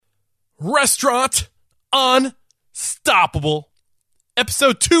Restaurant Unstoppable,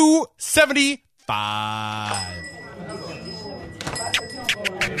 episode 275.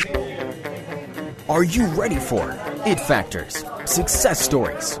 Are you ready for it factors, success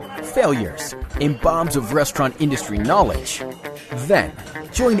stories, failures, and bombs of restaurant industry knowledge? Then,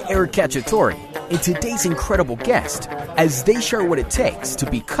 join Eric Cacciatore and today's incredible guest as they share what it takes to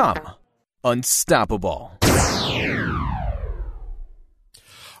become unstoppable.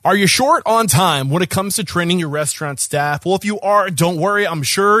 Are you short on time when it comes to training your restaurant staff? Well, if you are, don't worry. I'm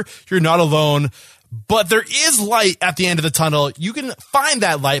sure you're not alone. But there is light at the end of the tunnel. You can find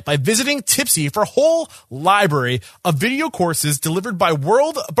that light by visiting Tipsy for a whole library of video courses delivered by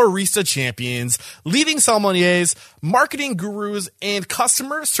world barista champions, leading sommeliers, marketing gurus, and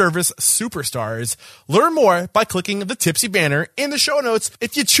customer service superstars. Learn more by clicking the Tipsy banner in the show notes.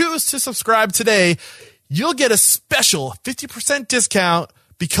 If you choose to subscribe today, you'll get a special 50% discount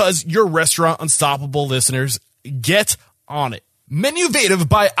because your Restaurant Unstoppable listeners. Get on it. Menuvative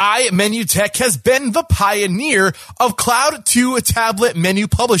by iMenuTech has been the pioneer of cloud to tablet menu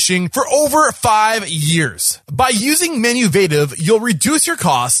publishing for over 5 years. By using Menuvative, you'll reduce your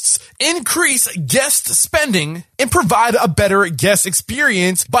costs, increase guest spending, and provide a better guest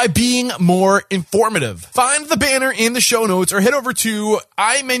experience by being more informative. Find the banner in the show notes or head over to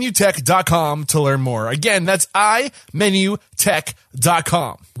iMenuTech.com to learn more. Again, that's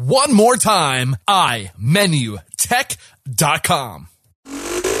iMenuTech.com. One more time, iMenuTech.com.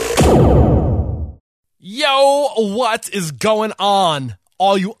 Yo, what is going on?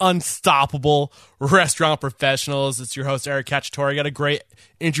 All you unstoppable restaurant professionals. It's your host, Eric Cacciatore. I got a great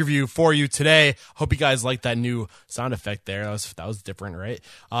interview for you today. Hope you guys like that new sound effect there. That was different, right?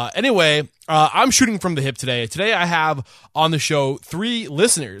 Anyway, I'm shooting from the hip today. Today I have on the show 3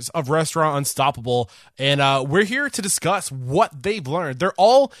 listeners of Restaurant Unstoppable, and we're here to discuss what they've learned. They're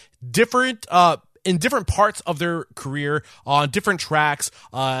all different, in different parts of their career, on different tracks,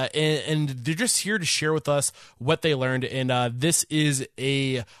 and they're just here to share with us what they learned. And this is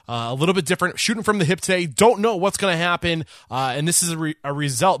a little bit different, shooting from the hip today. Don't know what's going to happen, and this is a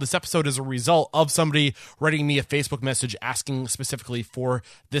result. This episode is a result of somebody writing me a Facebook message asking specifically for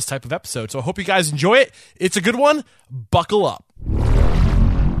this type of episode. So I hope you guys enjoy it. It's a good one. Buckle up.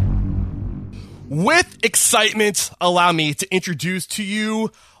 With excitement, allow me to introduce to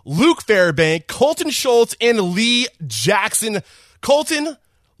you Luke Fairbank, Colton Schultz, and Lee Jackson. Colton,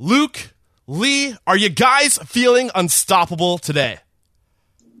 Luke, Lee, are you guys feeling unstoppable today?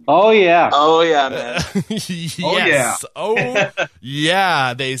 Oh, yeah. Oh, yeah, man. Yes. Oh,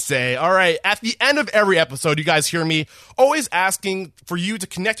 yeah, they say. All right. At the end of every episode, you guys hear me always asking for you to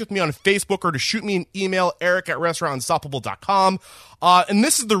connect with me on Facebook or to shoot me an email, eric@restaurantunstoppable.com. And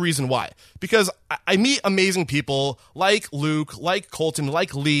this is the reason why. Because I meet amazing people like Luke, like Colton,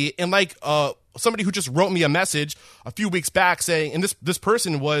 like Lee, and like somebody who just wrote me a message a few weeks back saying, and this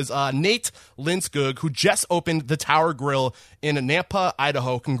person was Nate Linskog, who just opened the Tower Grill in Nampa,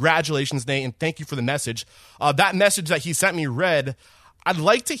 Idaho. Congratulations, Nate, and thank you for the message. That message that he sent me read, I'd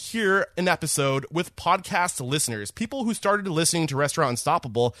like to hear an episode with podcast listeners, people who started listening to Restaurant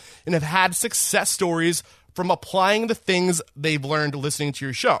Unstoppable and have had success stories from applying the things they've learned listening to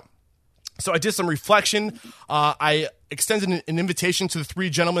your show. So I did some reflection. I extended an invitation to the 3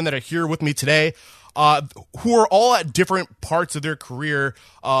 gentlemen that are here with me today, who are all at different parts of their career.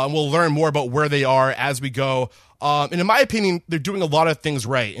 And we'll learn more about where they are as we go. And in my opinion, they're doing a lot of things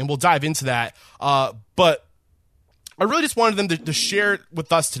right, and we'll dive into that. But I really just wanted them to share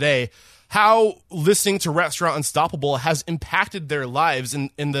with us today how listening to Restaurant Unstoppable has impacted their lives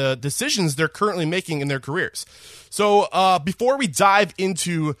and the decisions they're currently making in their careers. So before we dive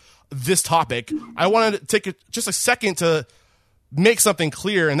into this topic, I wanted to take just a second to make something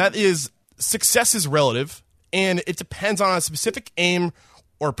clear, and that is success is relative, and it depends on a specific aim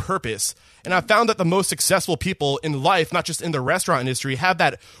or purpose. And I found that the most successful people in life, not just in the restaurant industry, have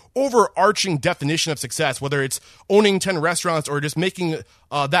that overarching definition of success, whether it's owning 10 restaurants or just making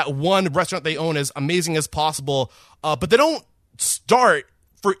that one restaurant they own as amazing as possible. But they don't start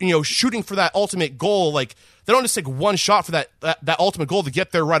for, shooting for that ultimate goal. Like, they don't just take one shot for that ultimate goal to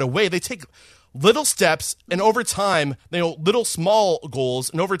get there right away. They take little steps, and over time, little small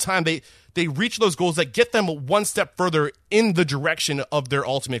goals, and over time they reach those goals that get them one step further in the direction of their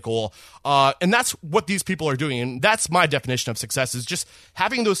ultimate goal. And that's what these people are doing. And that's my definition of success, is just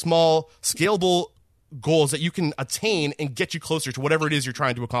having those small, scalable goals that you can attain and get you closer to whatever it is you're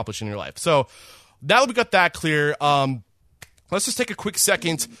trying to accomplish in your life. So now that we got that clear, let's just take a quick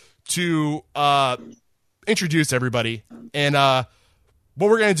second to introduce everybody. And what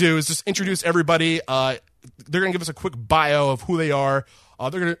we're going to do is just introduce everybody. They're going to give us a quick bio of who they are.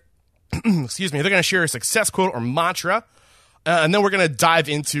 They're going to excuse me, they're going to share a success quote or mantra. And then we're going to dive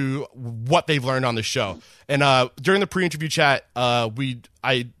into what they've learned on the show. And during the pre-interview chat,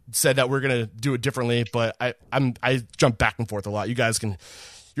 I said that we're going to do it differently, but I jump back and forth a lot. You guys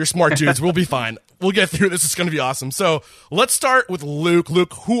you're smart dudes. We'll be fine. We'll get through this. It's going to be awesome. So let's start with Luke.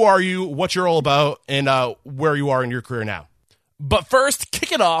 Luke, who are you, what you're all about, and where you are in your career now. But first,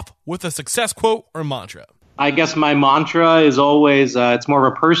 kick it off with a success quote or mantra. I guess my mantra is always, it's more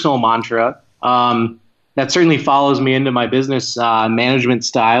of a personal mantra. That certainly follows me into my business management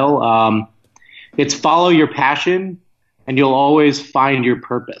style. It's follow your passion, and you'll always find your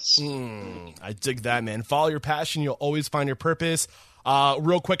purpose. I dig that, man. Follow your passion, you'll always find your purpose.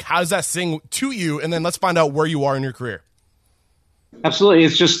 Real quick, how does that sing to you? And then let's find out where you are in your career. Absolutely.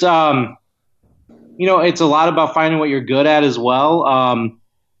 It's just, it's a lot about finding what you're good at as well,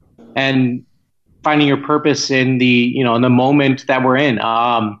 and finding your purpose in the moment that we're in.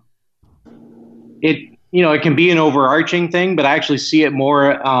 It can be an overarching thing, but I actually see it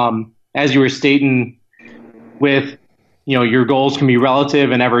more, as you were stating, with, your goals can be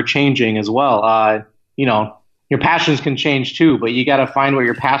relative and ever changing as well. Your passions can change too, but you got to find what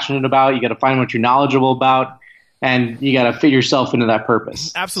you're passionate about. You got to find what you're knowledgeable about, and you got to fit yourself into that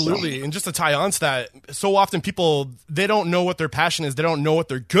purpose. Absolutely. So. And just to tie on to that, so often people, they don't know what their passion is. They don't know what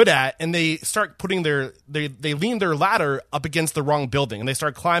they're good at. And they start putting they lean their ladder up against the wrong building, and they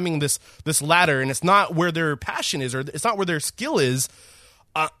start climbing this ladder, and it's not where their passion is, or it's not where their skill is.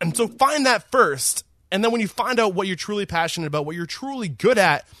 And so find that first. And then when you find out what you're truly passionate about, what you're truly good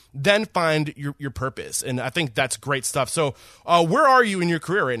at, then find your purpose. And I think that's great stuff. So where are you in your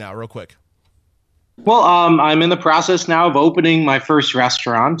career right now, real quick? Well, I'm in the process now of opening my first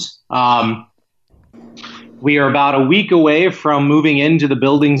restaurant. We are about a week away from moving into the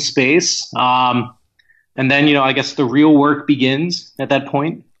building space. And then, I guess the real work begins at that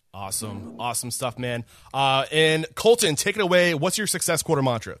point. Awesome. Awesome stuff, man. And Colton, take it away. What's your success quote or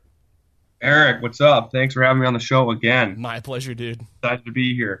mantra? Eric, what's up? Thanks for having me on the show again. My pleasure, dude. Excited to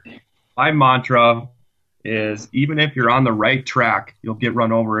be here. My mantra is, even if you're on the right track, you'll get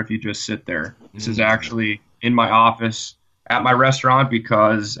run over if you just sit there. This is actually in my office at my restaurant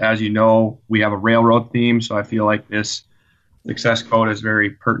because, as you know, we have a railroad theme, so I feel like this success quote is very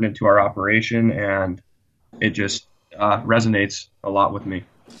pertinent to our operation, and it just resonates a lot with me.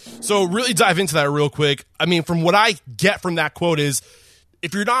 So really dive into that real quick. I mean, from what I get from that quote is,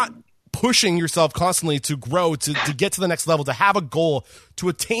 if you're not pushing yourself constantly to grow, to get to the next level, to have a goal, to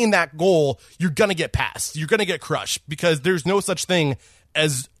attain that goal, you're going to get passed. You're going to get crushed because there's no such thing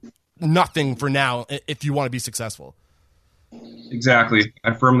as nothing for now if you want to be successful. Exactly.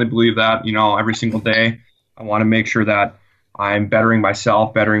 I firmly believe that, every single day I want to make sure that I'm bettering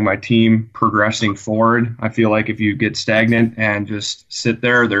myself, bettering my team, progressing forward. I feel like if you get stagnant and just sit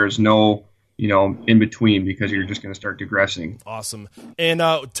there, there's no in between, because you're just going to start digressing. Awesome. And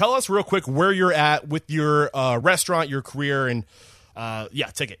tell us real quick where you're at with your restaurant, your career, and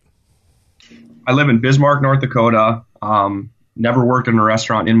take it. I live in Bismarck, North Dakota. Never worked in a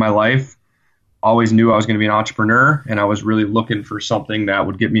restaurant in my life. Always knew I was going to be an entrepreneur, and I was really looking for something that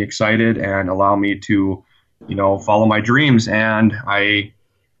would get me excited and allow me to, follow my dreams. And I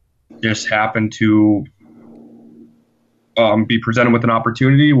just happened to be presented with an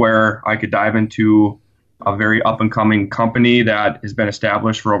opportunity where I could dive into a very up-and-coming company that has been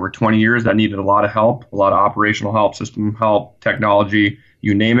established for over 20 years that needed a lot of help, a lot of operational help, system help, technology,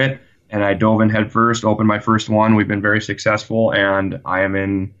 you name it. And I dove in head first, opened my first one. We've been very successful, and I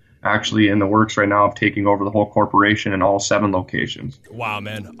am actually in the works right now of taking over the whole corporation in all 7 locations. Wow,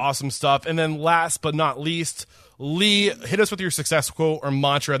 man. Awesome stuff. And then last but not least, Lee, hit us with your success quote or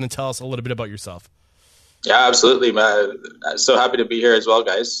mantra, and then tell us a little bit about yourself. Yeah, absolutely. So happy to be here as well,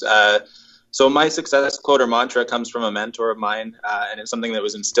 guys. So my success quote or mantra comes from a mentor of mine, and it's something that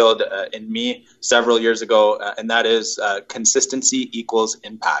was instilled in me several years ago, and that is consistency equals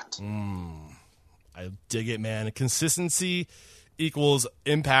impact. I dig it, man. Consistency equals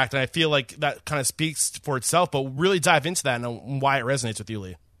impact, and I feel like that kind of speaks for itself, but really dive into that and why it resonates with you,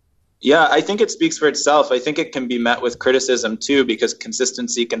 Lee. Yeah, I think it speaks for itself. I think it can be met with criticism too, because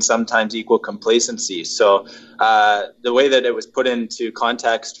consistency can sometimes equal complacency. So the way that it was put into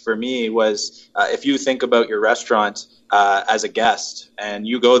context for me was if you think about your restaurant as a guest and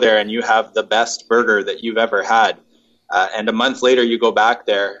you go there and you have the best burger that you've ever had, and a month later you go back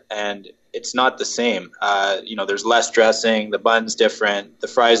there and it's not the same. There's less dressing, the bun's different, the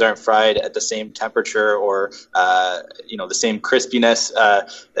fries aren't fried at the same temperature or, the same crispiness,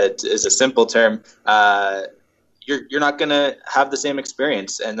 is a simple term. You're not going to have the same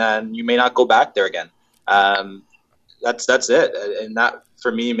experience, and then you may not go back there again. That's it. And that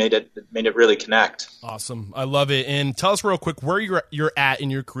for me made it really connect. Awesome. I love it. And tell us real quick where you're at in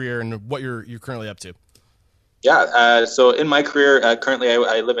your career and what you're currently up to. Yeah, so in my career, currently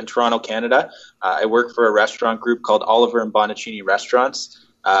I live in Toronto, Canada. I work for a restaurant group called Oliver and Bonacini Restaurants.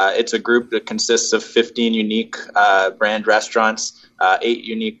 It's a group that consists of 15 unique brand restaurants, 8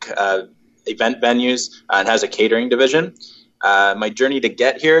 unique event venues, and has a catering division. My journey to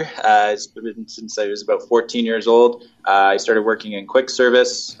get here has been since I was about 14 years old. I started working in quick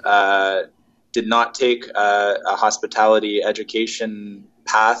service, did not take a hospitality education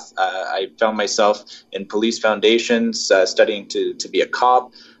path. I found myself in police foundations, studying to be a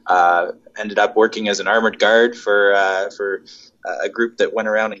cop. Ended up working as an armored guard for a group that went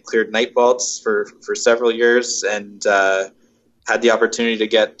around and cleared night vaults for several years, and had the opportunity to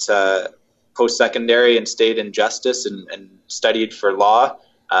get post-secondary and stayed in justice and studied for law.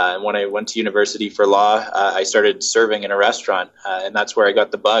 And when I went to university for law, I started serving in a restaurant, and that's where I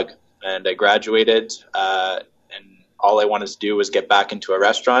got the bug. And I graduated, and all I wanted to do was get back into a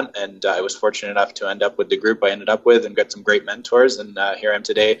restaurant, and I was fortunate enough to end up with the group I ended up with and got some great mentors, and here I am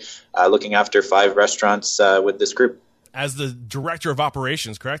today looking after 5 restaurants with this group. As the director of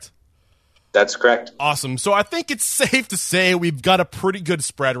operations, correct? That's correct. Awesome. So I think it's safe to say we've got a pretty good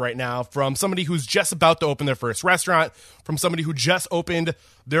spread right now from somebody who's just about to open their first restaurant, from somebody who just opened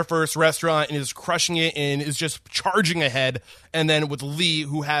their first restaurant and is crushing it and is just charging ahead, and then with Lee,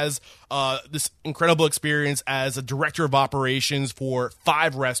 who has this incredible experience as a director of operations for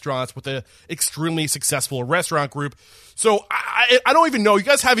 5 restaurants with an extremely successful restaurant group. So I don't even know. You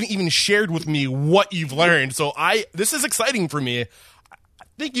guys haven't even shared with me what you've learned. So this is exciting for me.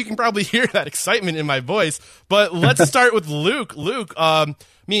 I think you can probably hear that excitement in my voice, but let's start with Luke. Luke, first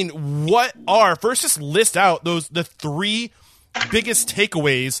just list out the 3 biggest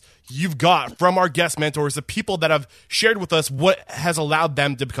takeaways you've got from our guest mentors, the people that have shared with us what has allowed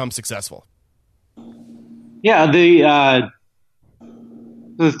them to become successful. Yeah, the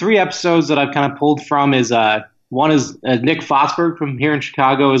 3 episodes that I've kind of pulled from is one is Nick Fosberg from here in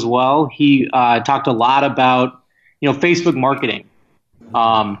Chicago as well. He talked a lot about Facebook marketing.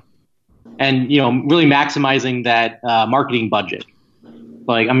 And really maximizing that marketing budget.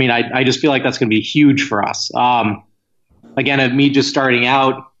 I just feel like that's going to be huge for us. Again, of me just starting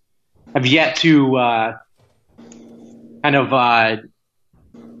out, I've yet to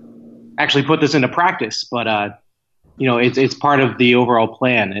actually put this into practice, but it's part of the overall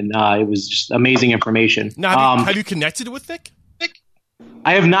plan, and it was just amazing information. Now, have you connected with Nick?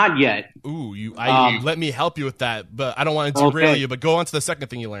 I have not yet. Ooh, let me help you with that, but I don't want to derail you, but go on to the second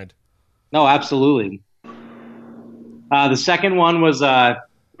thing you learned. No, absolutely. The second one was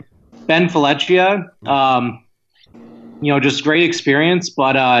Ben Felicia. Just great experience,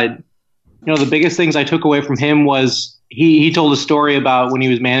 but the biggest things I took away from him was he told a story about when he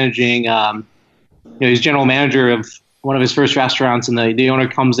was managing, he's general manager of one of his first restaurants, and the owner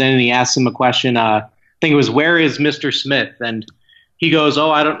comes in and he asks him a question. I think it was, "Where is Mr. Smith?" And he goes,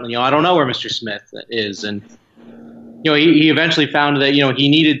 "Oh, I don't know where Mr. Smith is." And he eventually found that he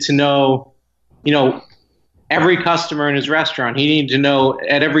needed to know, every customer in his restaurant. He needed to know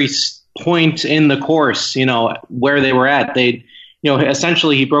at every point in the course, where they were at. They,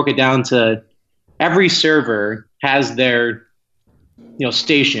 essentially he broke it down to every server has their,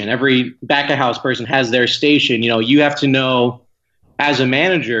 station. Every back of house person has their station. You have to know as a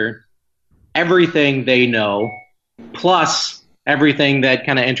manager everything they know, plus everything that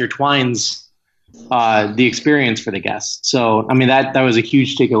kind of intertwines the experience for the guests. So, that was a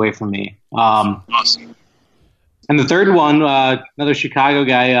huge takeaway from me. Awesome. And the third one, another Chicago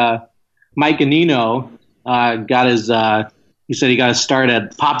guy, Mike Anino, got his, he said he got his start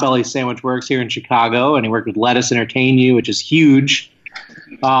at Potbelly Sandwich Works here in Chicago, and he worked with Lettuce Entertain You, which is huge.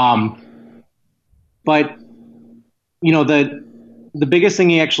 But, the biggest thing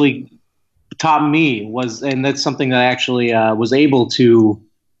he actually taught me was, and that's something that I actually was able to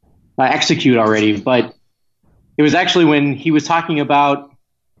execute already, but it was actually when he was talking about,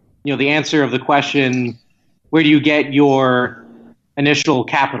 the answer of the question, where do you get your initial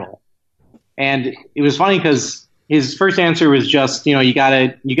capital? And it was funny because his first answer was just, you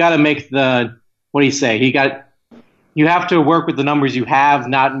gotta make what do you say? You have to work with the numbers you have,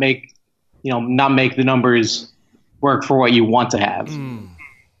 not make the numbers work for what you want to have.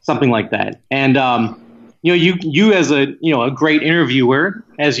 Something like that. And, you as a great interviewer,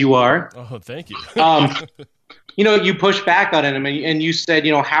 as you are. Oh, thank you. You push back on him and you said,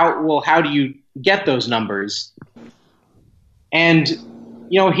 how do you get those numbers? And,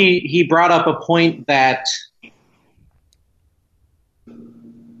 he brought up a point that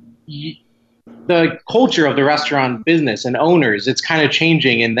the the culture of the restaurant business and owners, it's kind of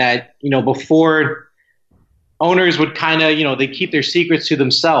changing in that, before owners would kind of, they keep their secrets to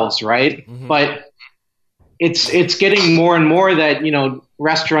themselves, right? Mm-hmm. But it's getting more and more that,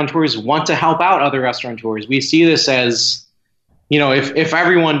 restaurateurs want to help out other restaurateurs. We see this as, if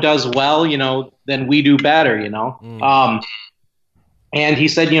everyone does well, then we do better, Mm. And he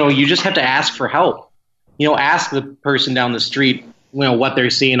said, you just have to ask for help. Ask the person down the street, what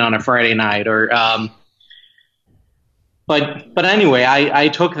they're seeing on a Friday night or, but anyway, I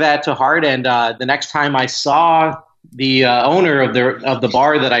took that to heart. And, the next time I saw the, owner of the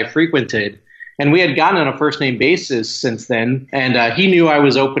bar that I frequented, and we had gotten on a first name basis since then. And, he knew I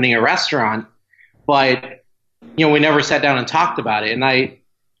was opening a restaurant, but, we never sat down and talked about it. And I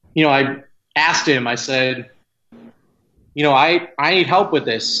asked him, I said, I need help with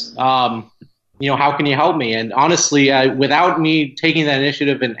this. How can you help me? And honestly, without me taking that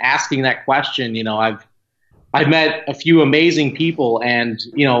initiative and asking that question, I've met a few amazing people, and,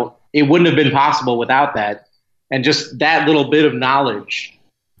 it wouldn't have been possible without that. And just that little bit of knowledge,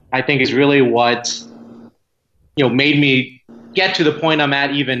 I think, is really what, made me get to the point I'm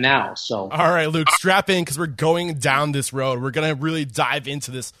at even now. So, all right, Luke, strap in, because we're going down this road. We're going to really dive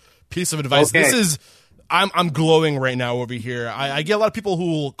into this piece of advice. Okay. This is, I'm glowing right now over here. I get a lot of people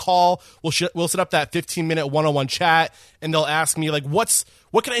who will call. We'll set up that 15-minute one-on-one chat, and they'll ask me, like, what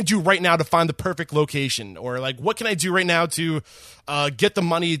can I do right now to find the perfect location? Or, like, what can I do right now to get the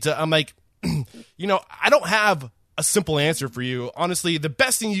money to, I'm like, I don't have a simple answer for you. Honestly, the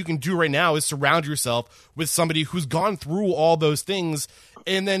best thing you can do right now is surround yourself with somebody who's gone through all those things,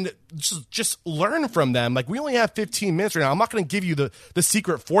 and then just learn from them. Like, we only have 15 minutes right now. I'm not going to give you the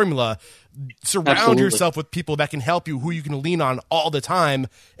secret formula. Surround yourself with people that can help you, who you can lean on all the time.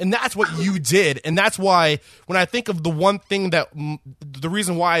 And that's what you did. And that's why, when I think of the one thing that, the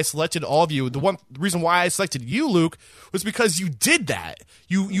reason why I selected all of you, the reason why I selected you, Luke, was because you did that.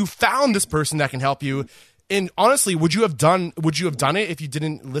 You found this person that can help you. And honestly, would you have done it if you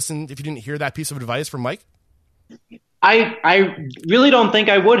didn't listen, if you didn't hear that piece of advice from Mike? I really don't think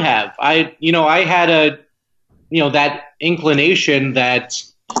I would have. I had that inclination that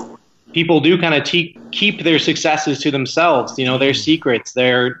people do kind of keep their successes to themselves, their secrets,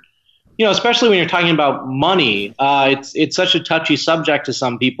 especially when you're talking about money. It's such a touchy subject to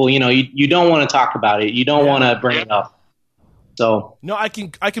some people. You don't want to talk about it. You don't want to bring it up. So no, I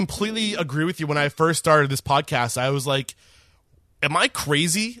completely agree with you. When I first started this podcast, I was like, am I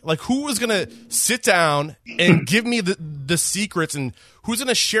crazy? Like, who was going to sit down and give me the secrets, and who's going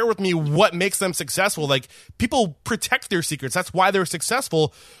to share with me what makes them successful? Like, people protect their secrets. That's why they're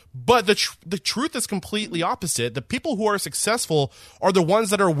successful. But the truth is completely opposite. The people who are successful are the ones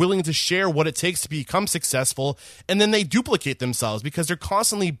that are willing to share what it takes to become successful, and then they duplicate themselves because they're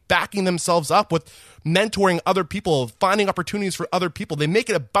constantly backing themselves up with mentoring other people, finding opportunities for other people. They make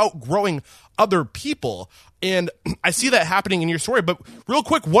it about growing other people. And I see that happening in your story. But real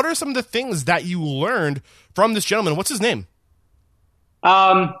quick, what are some of the things that you learned from this gentleman? What's his name?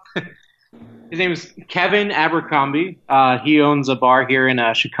 His name is Kevin Abercrombie. He owns a bar here in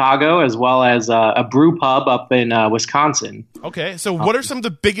Chicago, as well as a brew pub up in Wisconsin. Okay, so what are some of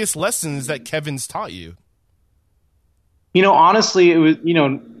the biggest lessons that Kevin's taught you? Honestly, it was,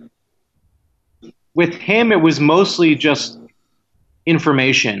 with him, it was mostly just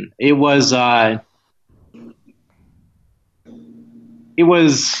information. It was I'm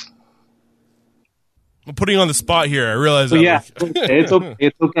putting you on the spot here. I realize that. Yeah, it's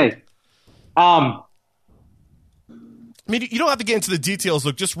okay. I mean, you don't have to get into the details,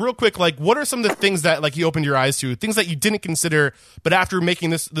 Luke. Just real quick, like, what are some of the things that, like, you opened your eyes to, things that you didn't consider, but after making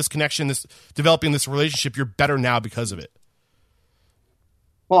this connection, developing this relationship, you're better now because of it?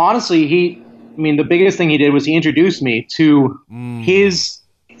 Well, honestly, the biggest thing he did was he introduced me to his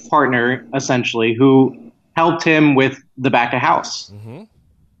partner, essentially, who helped him with the back of house. Mm-hmm.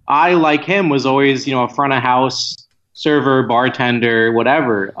 I, like him, was always, a front of house server, bartender,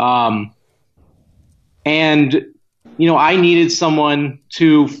 whatever. And, I needed someone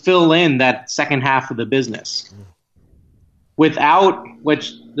to fill in that second half of the business. Without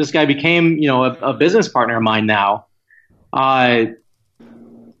which this guy became, a business partner of mine now.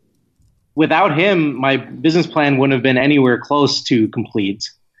 Without him, my business plan wouldn't have been anywhere close to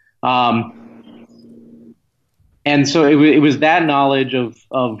complete. And so it was that knowledge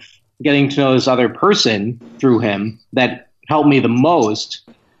of getting to know this other person through him that helped me the most.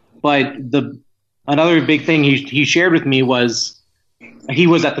 But another big thing he shared with me was he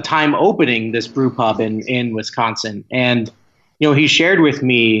was at the time opening this brew pub in Wisconsin. And, he shared with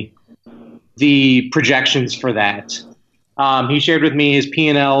me the projections for that. he shared with me his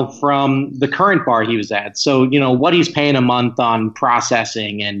P&L from the current bar he was at. So, what he's paying a month on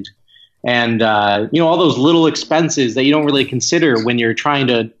processing and all those little expenses that you don't really consider when you're trying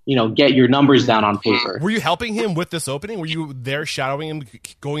to, get your numbers down on paper. Were you helping him with this opening? Were you there shadowing him,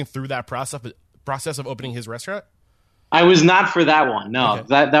 going through that process of opening his restaurant? I was not for that one. No, okay.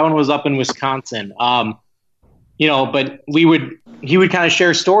 that one was up in Wisconsin. But he would kind of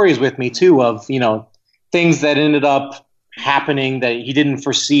share stories with me too of, things that ended up happening that he didn't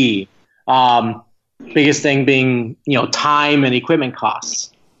foresee. Biggest thing being, time and equipment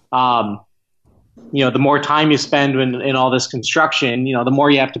costs. The more time you spend in all this construction, the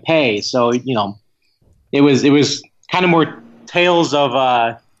more you have to pay. So, it was kind of more tales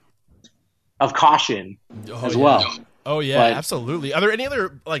of caution as well. Oh yeah, absolutely. Are there any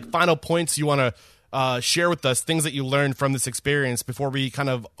other final points you want to share with us, things that you learned from this experience before we kind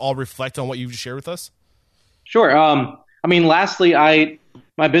of all reflect on what you shared with us? Sure. Lastly,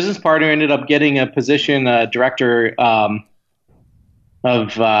 my business partner ended up getting a position, director of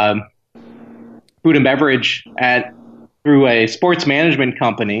food and beverage through a sports management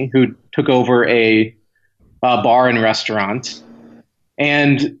company who took over a bar and restaurant.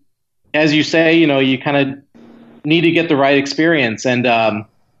 And as you say, you kind of need to get the right experience. And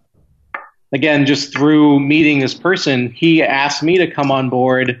again, just through meeting this person, he asked me to come on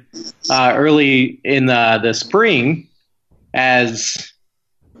board early in the spring as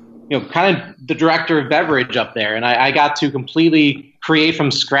kind of the director of beverage up there. And I got to completely create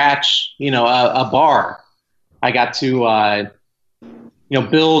from scratch, a bar. I got to,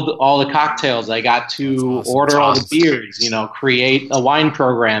 build all the cocktails. I got to order all the beers, create a wine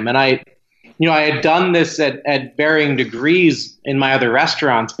program. And I had done this at varying degrees in my other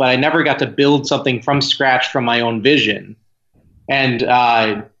restaurants, but I never got to build something from scratch from my own vision. And,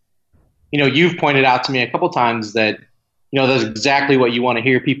 you've pointed out to me a couple times that, that's exactly what you want to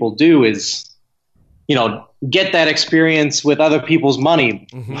hear people do is, get that experience with other people's money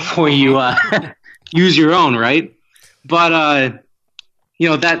before you use your own, right? But,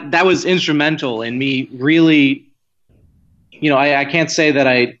 that was instrumental in me really, I can't say that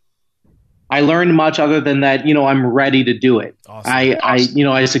I learned much other than that, I'm ready to do it. Awesome.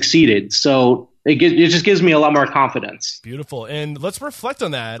 I succeeded. So it just gives me a lot more confidence. Beautiful. And let's reflect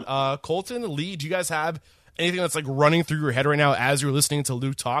on that. Colton, Lee, do you guys have anything that's running through your head right now as you're listening to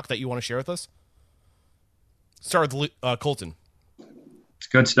Luke talk that you want to share with us? Start with Colton. It's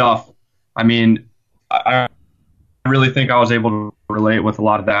good stuff. I really think I was able to relate with a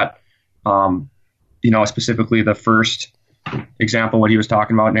lot of that. Specifically the first example, what he was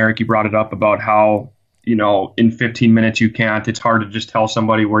talking about, and Eric, you brought it up about how, in 15 minutes you can't, it's hard to just tell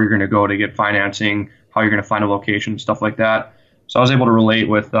somebody where you're going to go to get financing, how you're going to find a location, stuff like that. So I was able to relate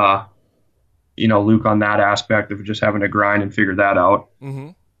with, Luke on that aspect of just having to grind and figure that out. Mm-hmm.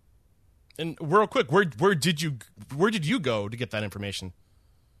 And real quick, where did you go to get that information?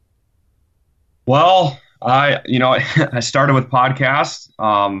 Well, I started with podcasts,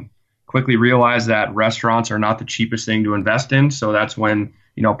 quickly realized that restaurants are not the cheapest thing to invest in. So that's when,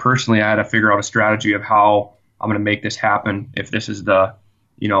 personally I had to figure out a strategy of how I'm going to make this happen if this is the,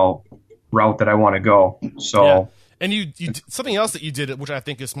 route that I want to go. So. Yeah. And you something else that you did, which I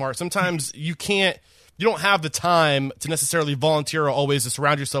think is smart. Sometimes you don't have the time to necessarily volunteer or always to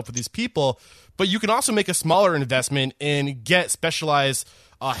surround yourself with these people, but you can also make a smaller investment and get specialized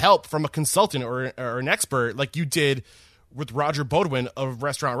help from a consultant or an expert like you did with Roger Bodwin of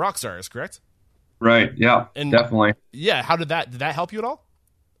Restaurant Rockstars, correct? Right. Yeah, and definitely. Yeah. How did that help you at all?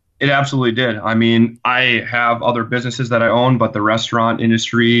 It absolutely did. I have other businesses that I own, but the restaurant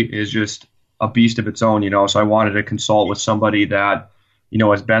industry is just a beast of its own, so I wanted to consult with somebody that,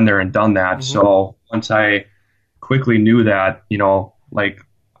 has been there and done that. Mm-hmm. So once I quickly knew that, like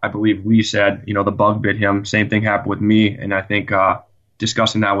I believe Lee said, the bug bit him, same thing happened with me. And I think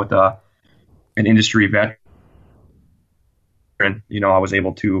discussing that with an industry veteran, I was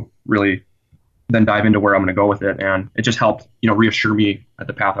able to really then dive into where I'm going to go with it. And it just helped, reassure me at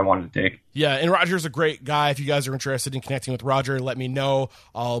the path I wanted to take. Yeah. And Roger's a great guy. If you guys are interested in connecting with Roger, let me know.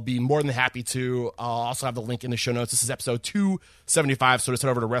 I'll be more than happy to. I'll also have the link in the show notes. This is episode 275. So just head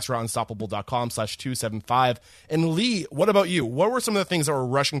over to restaurantunstoppable.com/275. And Lee, what about you? What were some of the things that were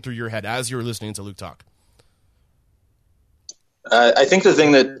rushing through your head as you were listening to Luke talk? I think the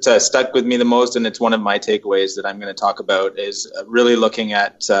thing that stuck with me the most, and it's one of my takeaways that I'm going to talk about, is really looking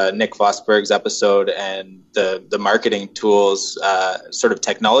at Nick Vosberg's episode and the marketing tools, sort of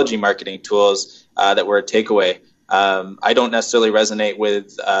technology marketing tools that were a takeaway. I don't necessarily resonate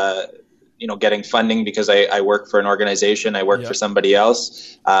with getting funding because I work for an organization, I work for somebody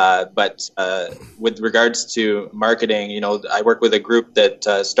else. But with regards to marketing, I work with a group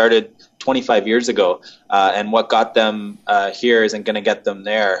that started 25 years ago, and what got them here isn't going to get them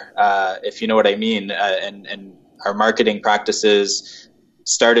there, if you know what I mean. And our marketing practices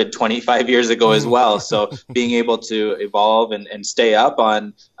started 25 years ago as well. So being able to evolve and stay up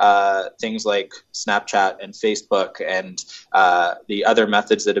on things like Snapchat and Facebook and the other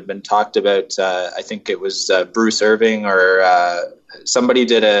methods that have been talked about. I think it was Bruce Irving or somebody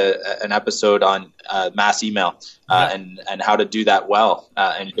did an episode on mass email and how to do that well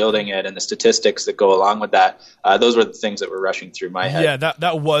and building it and the statistics that go along with that. Those were the things that were rushing through my head. Yeah,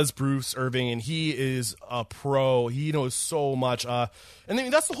 that was Bruce Irving, and he is a pro. He knows so much. And I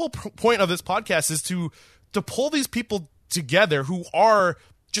mean, that's the whole point of this podcast, is to pull these people together who are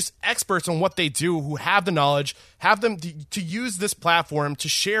just experts on what they do, who have the knowledge, have them to use this platform to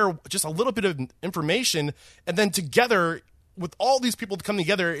share just a little bit of information, and then together with all these people to come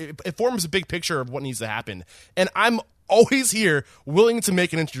together, it forms a big picture of what needs to happen. And I'm always here willing to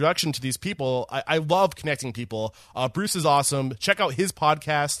make an introduction to these people. I love connecting people. Bruce is awesome. Check out his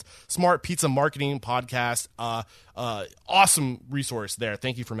podcast, Smart Pizza Marketing Podcast. Awesome resource there.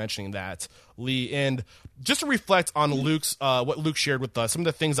 Thank you for mentioning that, Lee. And just to reflect on Luke's, what Luke shared with us, some of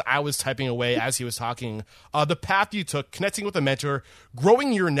the things I was typing away as he was talking, the path you took, connecting with a mentor,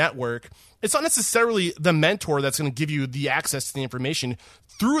 growing your network. It's not necessarily the mentor that's going to give you the access to the information.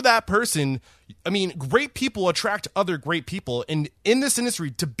 Through that person, I mean, great people attract other great people. And in this industry,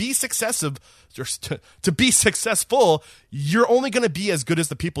 to be successful, you're only going to be as good as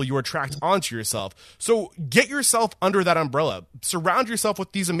the people you attract onto yourself. So get yourself under that umbrella. Surround yourself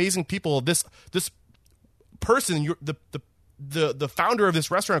with these amazing people. This person, the founder of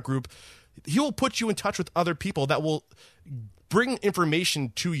this restaurant group, he will put you in touch with other people that will bring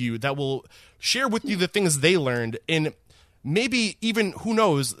information to you, that will share with you the things they learned. And maybe even, who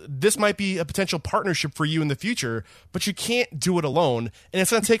knows, this might be a potential partnership for you in the future, but you can't do it alone. And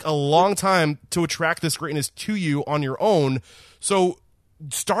it's going to take a long time to attract this greatness to you on your own. So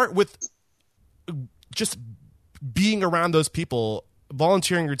start with just being around those people,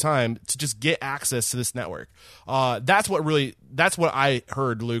 volunteering your time to just get access to this network. That's what I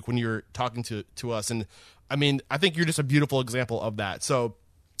heard, Luke, when you were talking to us. And I mean, I think you're just a beautiful example of that. So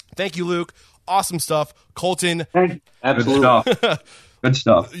thank you, Luke. Awesome stuff. Colton. Absolutely. Good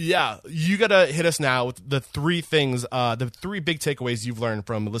stuff. Yeah. You got to hit us now with the three things, the three big takeaways you've learned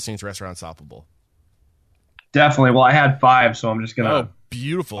from listening to Restaurant Unstoppable. Definitely. Well, I had 5, so I'm just going to. Oh,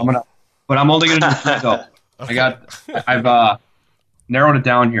 beautiful. But I'm only going to do 3 though. Okay. I've narrowed it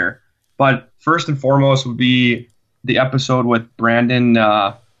down here. But first and foremost would be the episode with Brandon,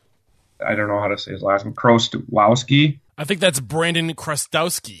 I don't know how to say his last name, Krostowski. I think that's Brandon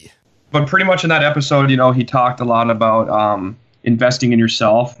Krostowski. But pretty much in that episode, he talked a lot about investing in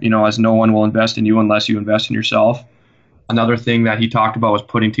yourself, as no one will invest in you unless you invest in yourself. Another thing that he talked about was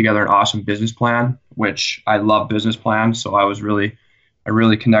putting together an awesome business plan, which I love business plans, so I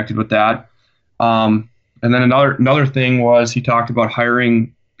really connected with that. And then another thing was he talked about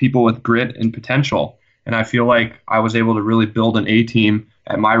hiring people with grit and potential. And I feel like I was able to really build an A-team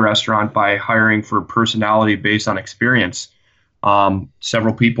at my restaurant by hiring for personality based on experience.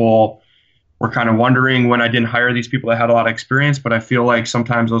 Several people were kind of wondering when I didn't hire these people that had a lot of experience, but I feel like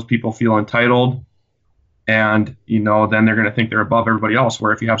sometimes those people feel entitled, and then they're going to think they're above everybody else,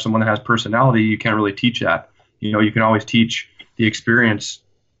 where if you have someone that has personality, you can't really teach that. You can always teach the experience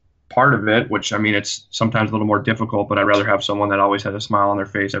part of it, which, I mean, it's sometimes a little more difficult, but I'd rather have someone that always has a smile on their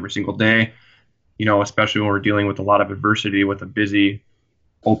face every single day, especially when we're dealing with a lot of adversity with a busy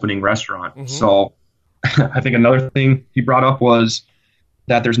opening restaurant. Mm-hmm. So I think another thing he brought up was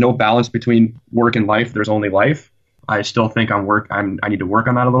that there's no balance between work and life. There's only life. I still think I need to work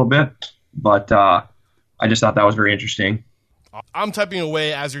on that a little bit, but I just thought that was very interesting. I'm typing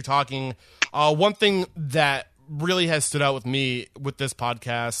away as you're talking. One thing that really has stood out with me with this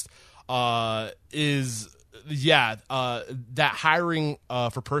podcast is that hiring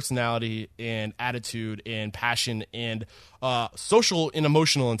for personality and attitude and passion and social and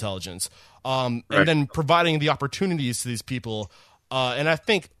emotional intelligence, right. And then providing the opportunities to these people. And I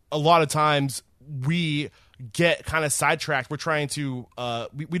think a lot of times we get kind of sidetracked. We're trying to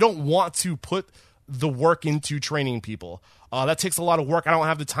we don't want to put the work into training people. That takes a lot of work. I don't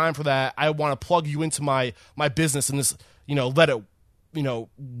have the time for that. I want to plug you into my business and just let it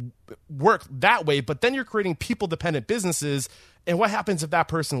work that way. But then you're creating people dependent businesses, and what happens if that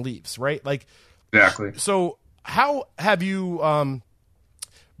person leaves, right? Like, exactly. So how have you,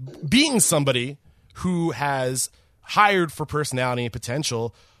 being somebody who has hired for personality and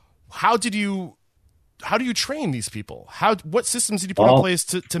potential, how do you train these people? What systems did you put in place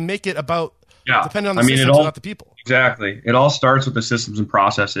to make it about, depending on the systems, not the people? Exactly. It all starts with the systems and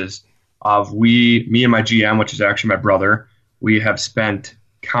processes of me and my GM, which is actually my brother. We have spent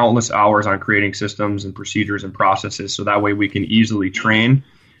countless hours on creating systems and procedures and processes, so that way we can easily train.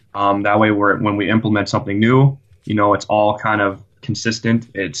 That way, when we implement something new, it's all kind of consistent.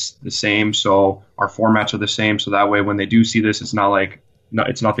 It's the same, so our formats are the same. So that way, when they do see this, it's nothing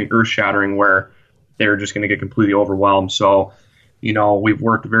earth-shattering where they're just going to get completely overwhelmed. So, we've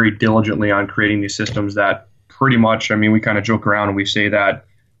worked very diligently on creating these systems that pretty much, we kind of joke around and we say that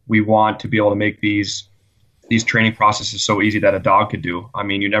we want to be able to make these training processes so easy that a dog could do.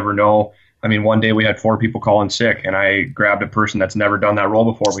 You never know. One day we had 4 people call in sick, and I grabbed a person that's never done that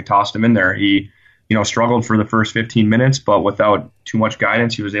role before. We tossed him in there. He, struggled for the first 15 minutes, but without too much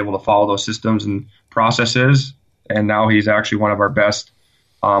guidance, he was able to follow those systems and processes. And now he's actually one of our best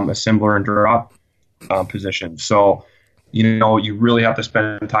assembler and drop positions. So, you really have to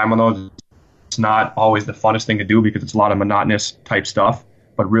spend time on those. It's not always the funnest thing to do because it's a lot of monotonous type stuff,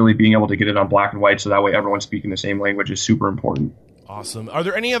 but really being able to get it on black and white so that way everyone's speaking the same language is super important. Awesome. Are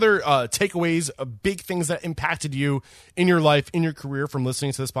there any other takeaways, big things that impacted you in your life, in your career from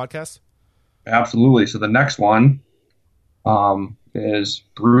listening to this podcast? Absolutely. So the next one is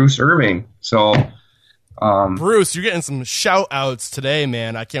Bruce Irving. So Bruce, you're getting some shout outs today,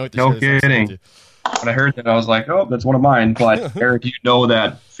 man. I can't wait to no share this kidding. When I heard that, I was like, oh, that's one of mine. But Eric, you know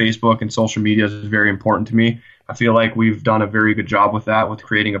that Facebook and social media is very important to me. I feel like we've done a very good job with that, with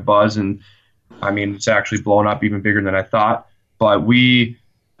creating a buzz. And it's actually blown up even bigger than I thought. But we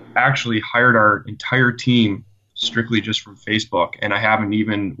actually hired our entire team strictly just from Facebook. And I haven't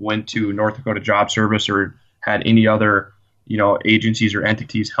even went to North Dakota Job Service or had any other, agencies or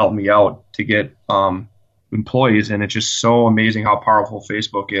entities help me out to get employees. And it's just so amazing how powerful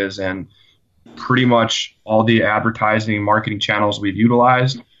Facebook is. And pretty much all the advertising and marketing channels we've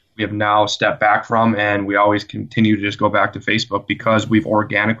utilized, we have now stepped back from, and we always continue to just go back to Facebook because we've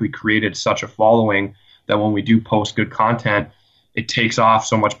organically created such a following that when we do post good content, it takes off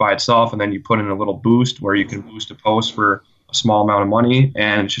so much by itself, and then you put in a little boost where you can boost a post for a small amount of money,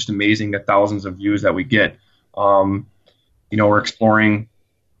 and it's just amazing the thousands of views that we get. We're exploring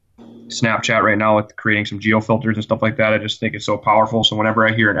Snapchat right now with creating some geo filters and stuff like that. I just think it's so powerful. So whenever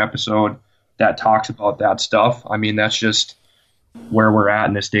I hear an episode that talks about that stuff, that's just where we're at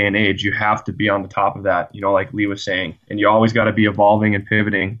in this day and age. You have to be on the top of that, like Lee was saying, and you always got to be evolving and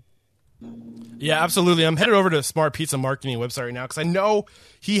pivoting. Yeah, absolutely. I'm headed over to Smart Pizza Marketing website right now because I know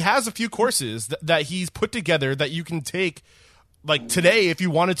he has a few courses that he's put together that you can take like today if you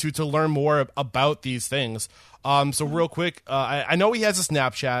wanted to learn more about these things. So real quick, I know he has a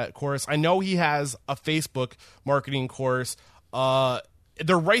Snapchat course. I know he has a Facebook marketing course.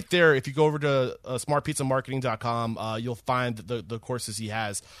 They're right there. If you go over to smartpizzamarketing.com, you'll find the courses he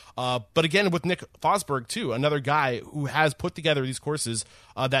has. But again, with Nick Fosberg, too, another guy who has put together these courses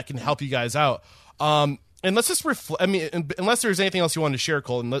that can help you guys out. And let's just unless there's anything else you wanted to share,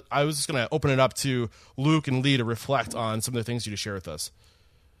 Colton, I was just going to open it up to Luke and Lee to reflect on some of the things you to share with us.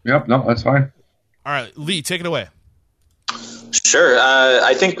 Yep, no, that's fine. All right, Lee, take it away. Sure.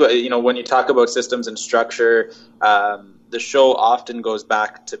 I think, when you talk about systems and structure, the show often goes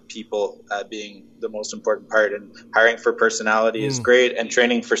back to people being the most important part, and hiring for personality is great, and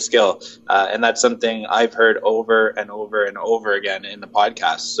training for skill. And that's something I've heard over and over and over again in the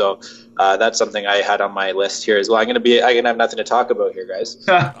podcast. So that's something I had on my list here as well. I'm going to have nothing to talk about here, guys.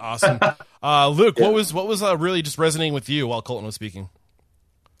 Awesome. Luke, what was really just resonating with you while Colton was speaking?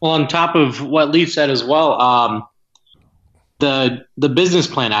 Well, on top of what Lee said as well, the business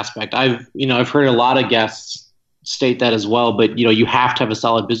plan aspect, I've heard a lot of guests state that as well, but you have to have a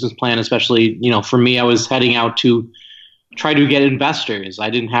solid business plan, especially for me, I was heading out to try to get investors.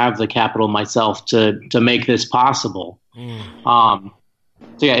 I didn't have the capital myself to make this possible. So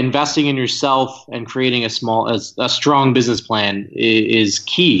yeah, investing in yourself and creating a strong business plan is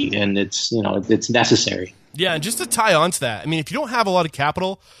key, and it's necessary. Yeah, and just to tie on to that, if you don't have a lot of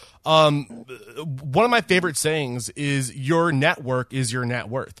capital, one of my favorite sayings is your network is your net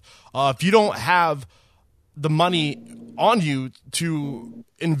worth. If you don't have the money on you to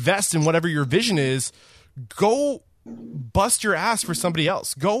invest in whatever your vision is, go bust your ass for somebody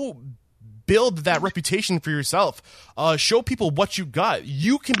else. Go build that reputation for yourself. Show people what you got.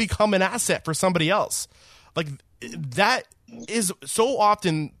 You can become an asset for somebody else. Like that is so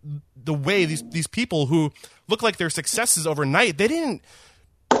often the way these people who look like their successes overnight, they didn't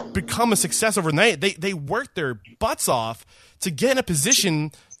become a success overnight. They work their butts off to get in a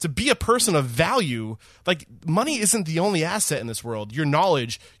position to be a person of value. Like, money isn't the only asset in this world. Your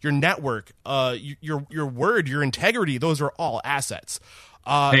knowledge, your network, your word, your integrity, those are all assets.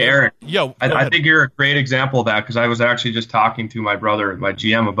 Hey, Eric. I think you're a great example of that, because I was actually just talking to my brother, my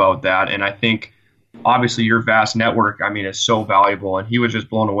GM, about that. And I think obviously your vast network, I mean, is so valuable. And he was just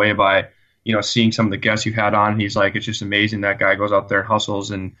blown away by, seeing some of the guests you had on. He's like, it's just amazing that guy goes out there and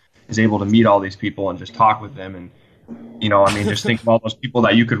hustles and is able to meet all these people and just talk with them. And, just think of all those people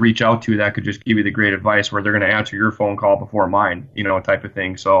that you could reach out to that could just give you the great advice, where they're going to answer your phone call before mine, type of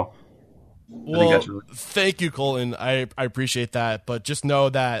thing. So, well, thank you, Colton. I appreciate that. But just know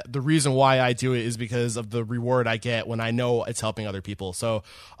that the reason why I do it is because of the reward I get when I know it's helping other people. So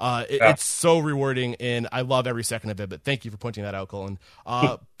it's so rewarding, and I love every second of it. But thank you for pointing that out, Colton.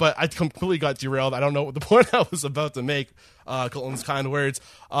 But I completely got derailed. I don't know what the point I was about to make. Colton's kind words.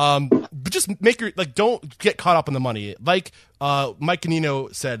 But just don't get caught up in the money. Like Mike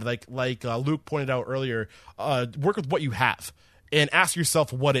Canino said, like Luke pointed out earlier, work with what you have. And ask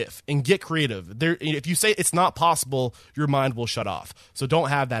yourself, what if, and get creative. If you say it's not possible, your mind will shut off. So don't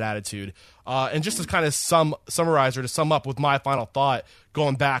have that attitude. And just to kind of summarize or to sum up with my final thought,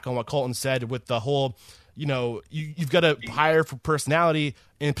 going back on what Colton said with the whole, you've got to hire for personality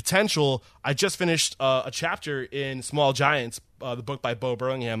and potential. I just finished a chapter in Small Giants, the book by Bo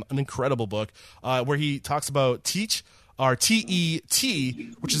Burlingham, an incredible book, where he talks about TEACH, or TET,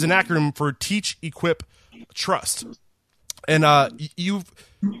 which is an acronym for Teach, Equip, Trust. And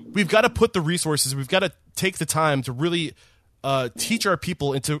we've got to put the resources, we've got to take the time to really teach our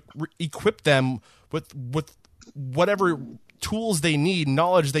people and to equip them with whatever tools they need,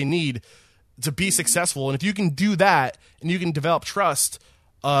 knowledge they need to be successful. And if you can do that and you can develop trust,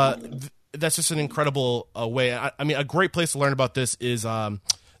 that's just an incredible way. I mean, a great place to learn about this is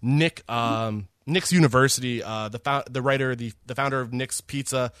Nick's University. The writer, the founder of Nick's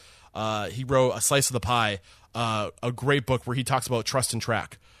Pizza, he wrote A Slice of the Pie. A great book where he talks about trust and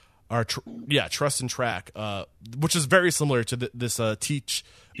track, trust and track, which is very similar to this teach,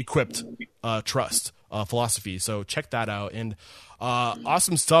 equipped, trust philosophy. So check that out. And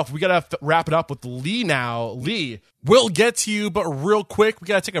awesome stuff. We gotta wrap it up with Lee now. Lee, we'll get to you, but real quick, we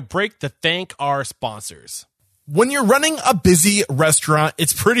gotta take a break to thank our sponsors. When you're running a busy restaurant,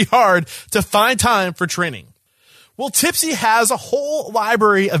 it's pretty hard to find time for training. Well, Tipsy has a whole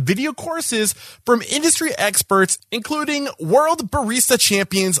library of video courses from industry experts, including world barista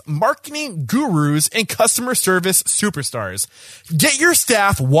champions, marketing gurus, and customer service superstars. Get your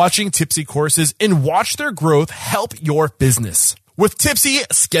staff watching Tipsy courses and watch their growth help your business. With Tipsy,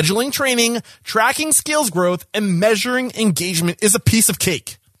 scheduling training, tracking skills growth, and measuring engagement is a piece of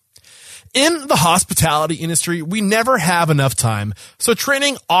cake. In the hospitality industry, we never have enough time, so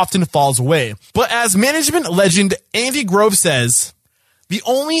training often falls away. But as management legend Andy Grove says, the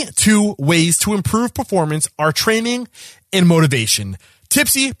only two ways to improve performance are training and motivation.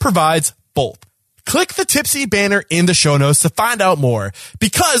 Tipsy provides both. Click the Tipsy banner in the show notes to find out more.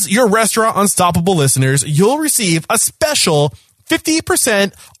 Because you're Restaurant Unstoppable listeners, you'll receive a special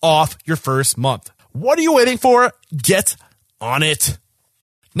 50% off your first month. What are you waiting for? Get on it.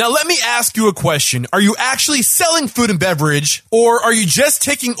 Now, let me ask you a question. Are you actually selling food and beverage, or are you just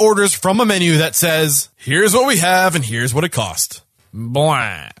taking orders from a menu that says, here's what we have and here's what it cost?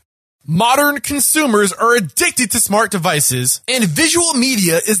 Blah. Modern consumers are addicted to smart devices, and visual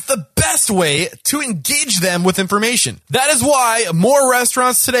media is the best way to engage them with information. That is why more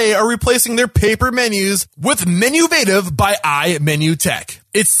restaurants today are replacing their paper menus with Menuvative by iMenuTech.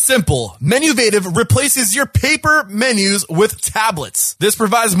 It's simple. Menuvative replaces your paper menus with tablets. This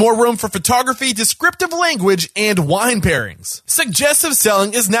provides more room for photography, descriptive language, and wine pairings. Suggestive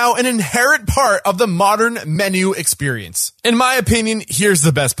selling is now an inherent part of the modern menu experience. In my opinion, here's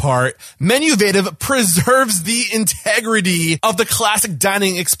the best part. Menuvative preserves the integrity of the classic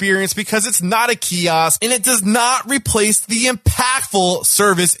dining experience because it's not a kiosk and it does not replace the impactful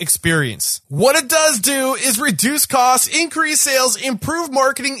service experience. What it does do is reduce costs, increase sales, improve marketing,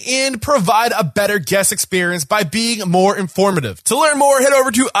 and provide a better guest experience by being more informative. To learn more, head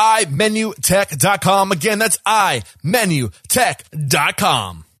over to iMenuTech.com. Again, that's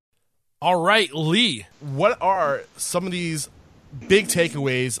iMenuTech.com. All right, Lee, what are some of these big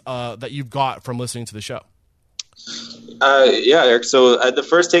takeaways that you've got from listening to the show? Yeah, Eric. So the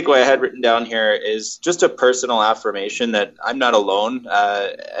first takeaway I had written down here is just a personal affirmation that I'm not alone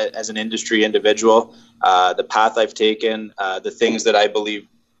as an industry individual. The path I've taken, the things that I believe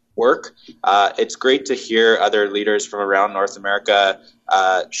work. It's great to hear other leaders from around North America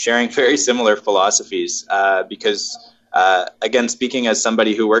sharing very similar philosophies because again, speaking as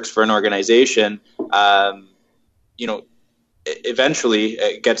somebody who works for an organization, eventually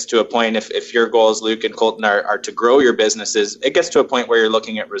it gets to a point, if your goals, Luke and Colton, are to grow your businesses, it gets to a point where you're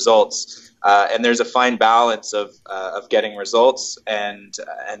looking at results. And there's a fine balance of getting results and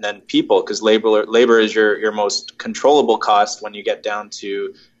then people, because labor is your most controllable cost when you get down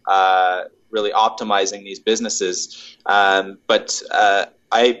to really optimizing these businesses. But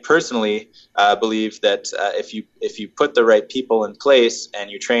I personally believe that if you put the right people in place and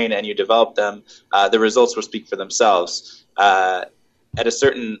you train and you develop them, the results will speak for themselves. At a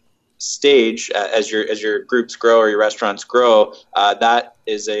certain stage, as your groups grow or your restaurants grow, that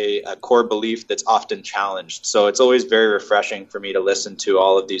is a core belief that's often challenged. So it's always very refreshing for me to listen to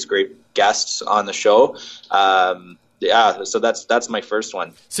all of these great guests on the show. So that's my first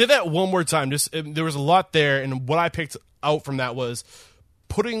one. Say that one more time. There was a lot there, and what I picked out from that was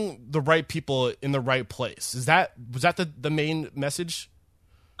putting the right people in the right place. Was that the main message?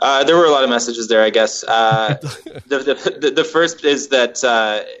 There were a lot of messages there, I guess. The first is that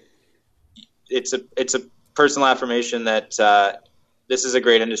it's a personal affirmation that this is a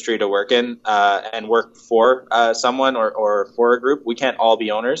great industry to work in and work for someone or for a group. We can't all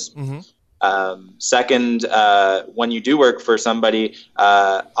be owners. Mm-hmm. Second, when you do work for somebody,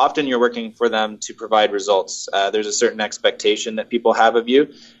 often you're working for them to provide results. There's a certain expectation that people have of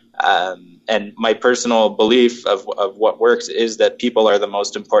you. And my personal belief of what works is that people are the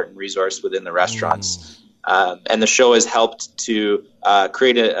most important resource within the restaurants. And the show has helped to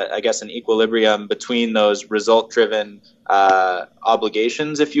create, an equilibrium between those result-driven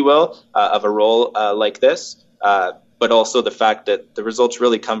obligations, if you will, of a role like this, but also the fact that the results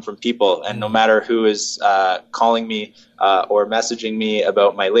really come from people. And no matter who is calling me or messaging me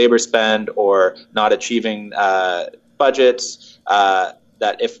about my labor spend or not achieving budgets,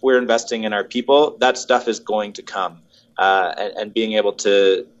 that if we're investing in our people, that stuff is going to come. And being able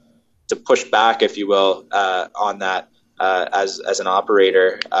to push back, if you will, on that as an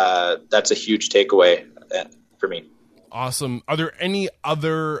operator, that's a huge takeaway for me. Awesome. Are there any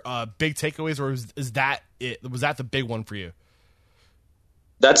other big takeaways, or is that it? Was that the big one for you?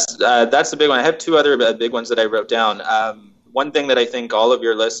 That's the big one. I have two other big ones that I wrote down. One thing that I think all of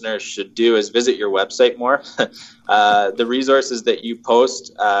your listeners should do is visit your website more. The resources that you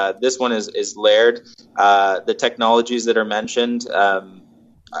post, this one is layered. The technologies that are mentioned,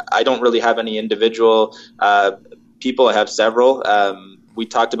 I don't really have any individual people. I have several. We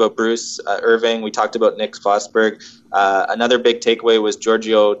talked about Bruce Irving. We talked about Nick Fosberg. Another big takeaway was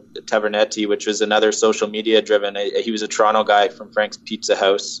Giorgio Tavernetti, which was another social media driven. He was a Toronto guy from Frank's Pizza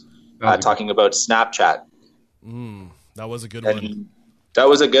House, talking about Snapchat. That was a good one. That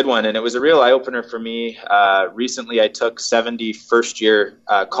was a good one, and it was a real eye-opener for me. Recently, I took 70 first-year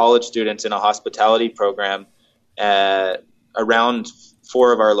college students in a hospitality program around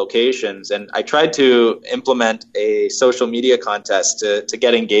 4 of our locations, and I tried to implement a social media contest to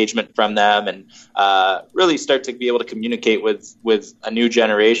get engagement from them and really start to be able to communicate with a new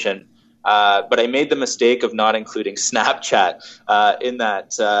generation. But I made the mistake of not including Snapchat in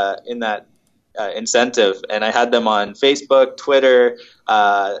that incentive, and I had them on Facebook, Twitter,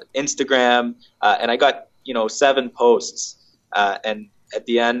 Instagram, and I got 7 posts. And at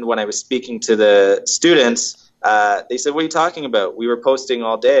the end, when I was speaking to the students, they said, "What are you talking about? We were posting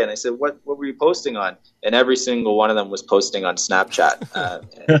all day." And I said, "What were you posting on?" And every single one of them was posting on Snapchat.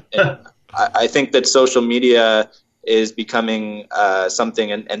 And I think that social media is becoming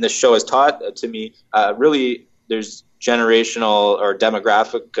something, and this show has taught to me. Really, there's generational or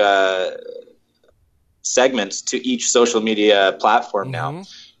demographic segments to each social media platform now.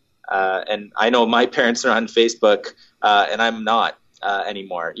 And I know my parents are on Facebook, and I'm not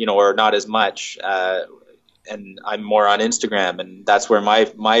anymore, or not as much. And I'm more on Instagram, and that's where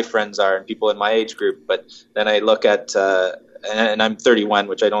my friends are and people in my age group. But then I look at, and I'm 31,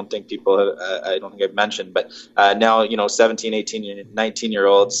 which I don't think I've mentioned, but now, 17, 18,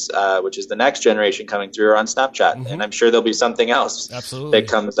 19-year-olds, which is the next generation coming through, are on Snapchat. And I'm sure there'll be something else that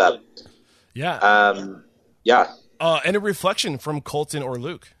comes up. Yeah. Yeah. And a reflection from Colton or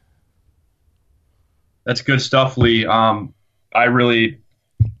Luke. That's good stuff, Lee. I really,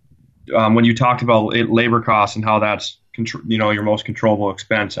 when you talked about labor costs and how that's your most controllable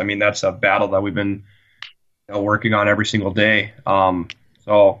expense, I mean, that's a battle that we've been working on every single day.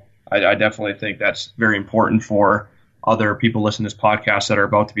 So I definitely think that's very important for other people listening to this podcast that are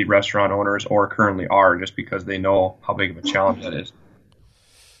about to be restaurant owners or currently are, just because they know how big of a challenge that is.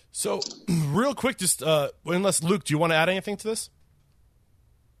 So, real quick, just unless Luke, do you want to add anything to this?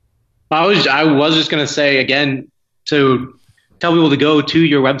 I was just going to say again to tell people to go to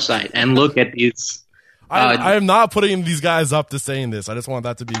your website and look at these I am not putting these guys up to saying this. I just want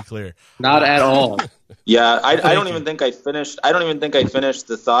that to be clear. Not at all. Yeah, I don't even think I finished. I don't even think I finished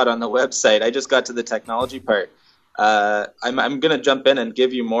the thought on the website. I just got to the technology part. I'm going to jump in and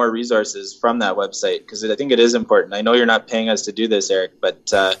give you more resources from that website because I think it is important. I know you're not paying us to do this, Eric,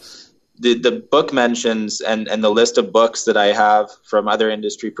 but the book mentions and the list of books that I have from other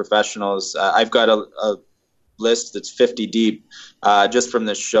industry professionals. I've got a list that's 50 deep just from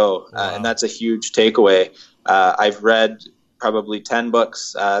this show, and that's a huge takeaway. I've read probably 10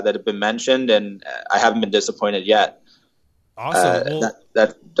 books that have been mentioned, and I haven't been disappointed yet. Awesome.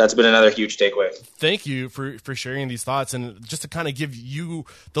 That's been another huge takeaway. Thank you for sharing these thoughts, and just to kind of give you,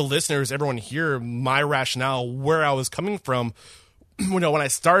 the listeners, everyone here, my rationale, where I was coming from. When I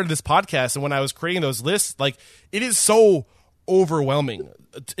started this podcast and when I was creating those lists, like, it is so overwhelming.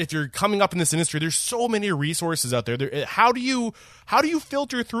 If you're coming up in this industry, there's so many resources out there. How do you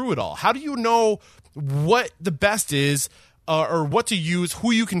filter through it all? How do you know what the best is, or what to use,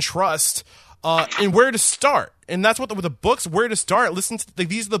 who you can trust, and where to start? And that's what with the books, where to start. Listen to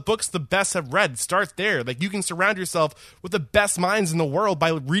these are the books the best have read. Start there. Like, you can surround yourself with the best minds in the world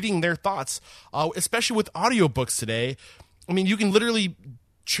by reading their thoughts, especially with audiobooks today. I mean, you can literally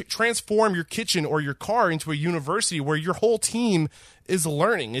transform your kitchen or your car into a university where your whole team is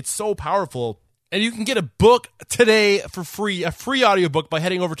learning. It's so powerful. And you can get a book today for free, a free audiobook, by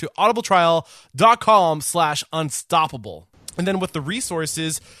heading over to audibletrial.com/unstoppable. And then with the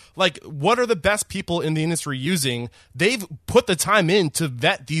resources, like, what are the best people in the industry using? They've put the time in to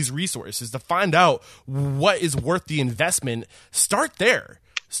vet these resources to find out what is worth the investment. Start there.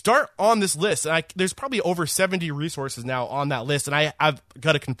 Start on this list. And there's probably over 70 resources now on that list. And I've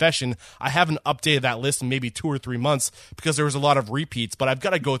got a confession. I haven't updated that list in maybe 2 or 3 months because there was a lot of repeats. But I've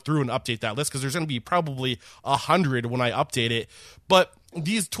got to go through and update that list because there's going to be probably 100 when I update it. But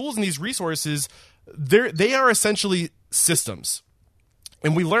these tools and these resources, they are essentially systems.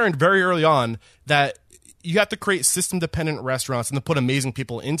 And we learned very early on that you have to create system-dependent restaurants and to put amazing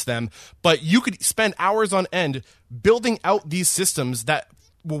people into them. But you could spend hours on end building out these systems that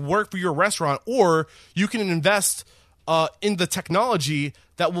will work for your restaurant, or you can invest in the technology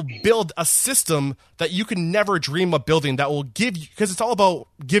that will build a system that you can never dream of building, that will give you, because it's all about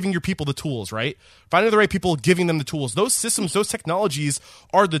giving your people the tools, right? Finding the right people, giving them the tools. Those systems, those technologies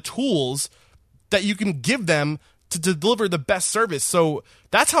are the tools that you can give them to deliver the best service. So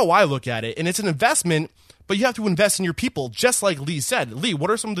that's how I look at it. And it's an investment, but you have to invest in your people, just like Lee said. Lee, what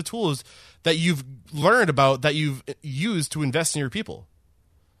are some of the tools that you've learned about, that you've used to invest in your people?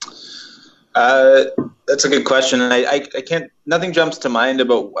 That's a good question, and I can't. Nothing jumps to mind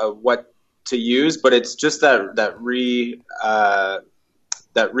about what to use, but it's just that realignment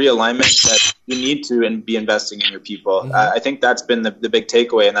that you need to and be investing in your people. Mm-hmm. I think that's been the big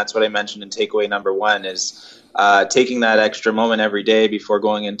takeaway, and that's what I mentioned in takeaway number 1 is taking that extra moment every day before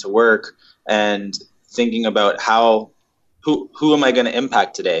going into work and thinking about who am I going to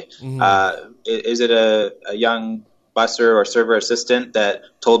impact today? Mm-hmm. Is it a young busser or server assistant that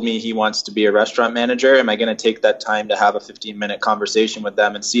told me he wants to be a restaurant manager? Am I going to take that time to have a 15-minute conversation with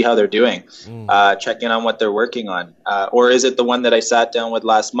them and see how they're doing? Check in on what they're working on? Or is it the one that I sat down with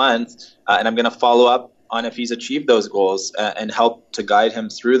last month and I'm going to follow up on if he's achieved those goals and help to guide him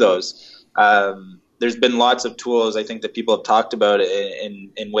through those? There's been lots of tools I think that people have talked about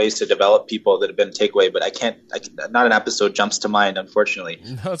in ways to develop people that have been takeaway, but not an episode jumps to mind, unfortunately.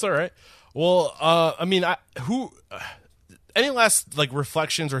 That's all right. Well, I mean, any last like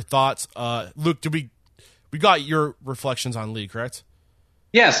reflections or thoughts? Luke, we got your reflections on Lee, correct?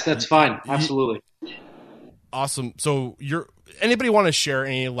 Yes, that's fine. Absolutely. Awesome. So anybody want to share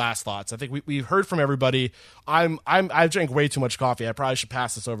any last thoughts? I think we've heard from everybody. I drank way too much coffee. I probably should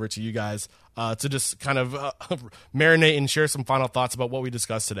pass this over to you guys to just kind of marinate and share some final thoughts about what we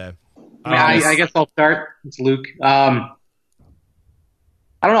discussed today. I guess I'll start. It's Luke.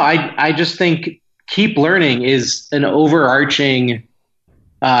 I don't know. I just think keep learning is an overarching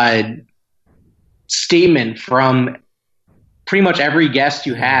statement from pretty much every guest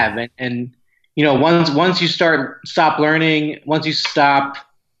you have. And you know, once you stop learning, once you stop,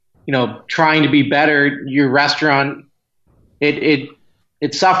 you know, trying to be better, your restaurant, it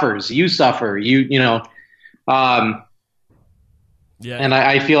suffers. You suffer. You know. Yeah. And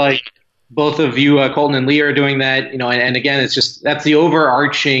I feel like both of you, Colton and Lee, are doing that, you know, and again, that's the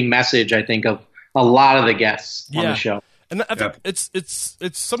overarching message, I think, of a lot of the guests on the show. And I think it's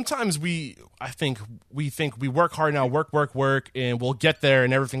sometimes we think we work hard now, work, and we'll get there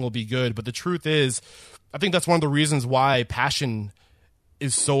and everything will be good. But the truth is, I think that's one of the reasons why passion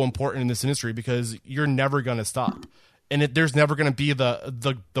is so important in this industry, because you're never going to stop. And there's never going to be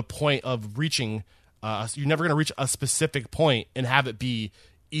the point of reaching You're never going to reach a specific point and have it be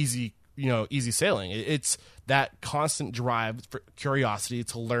easy, easy sailing. It's that constant drive for curiosity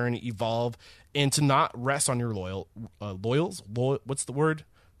to learn, evolve, and to not rest on your laurels. What's the word?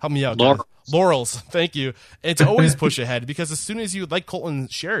 Help me out, guys. Laurels. Thank you. And to always push ahead, because as soon as you, like Colton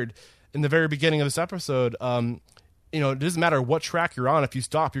shared in the very beginning of this episode, it doesn't matter what track you're on. If you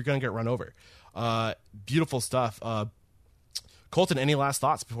stop, you're going to get run over. Beautiful stuff. Colton, any last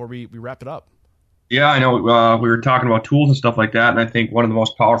thoughts before we wrap it up? Yeah, I know we were talking about tools and stuff like that, and I think one of the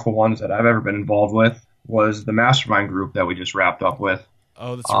most powerful ones that I've ever been involved with was the mastermind group that we just wrapped up with.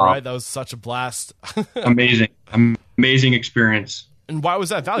 Oh, that's right. That was such a blast. Amazing experience. And why was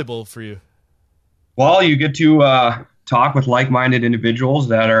that valuable for you? Well, you get to talk with like-minded individuals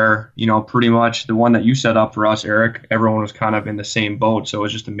that are, pretty much the one that you set up for us, Eric. Everyone was kind of in the same boat, so it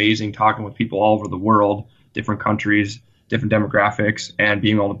was just amazing talking with people all over the world, different countries, different demographics, and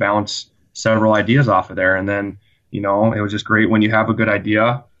being able to bounce several ideas off of there. And then, it was just great when you have a good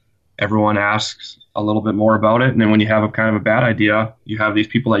idea, everyone asks a little bit more about it. And then when you have a kind of a bad idea, you have these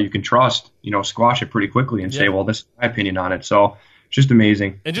people that you can trust, squash it pretty quickly and say, well, this is my opinion on it. So it's just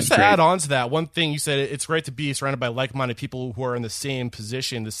amazing. And just to add on to that, one thing you said, it's great to be surrounded by like-minded people who are in the same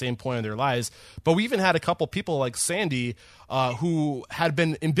position, the same point in their lives. But we even had a couple people like Sandy who had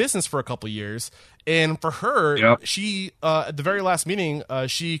been in business for a couple years. And for her, she at the very last meeting,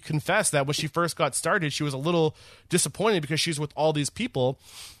 she confessed that when she first got started, she was a little disappointed because she's with all these people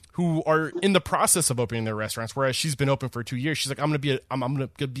who are in the process of opening their restaurants, whereas she's been open for 2 years. She's like, I'm gonna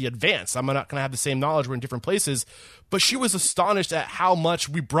be advanced. I'm not gonna have the same knowledge. We're in different places. But she was astonished at how much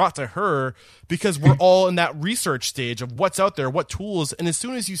we brought to her because we're all in that research stage of what's out there, what tools. And as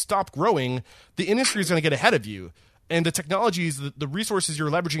soon as you stop growing, the industry is gonna get ahead of you. And the technologies, the resources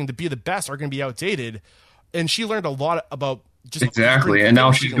you're leveraging to be the best are gonna be outdated. And she learned a lot about just exactly. And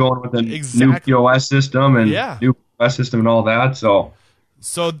now she's going with a new POS system and new POS system and all that.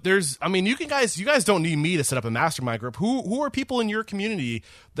 So you guys don't need me to set up a mastermind group. Who are people in your community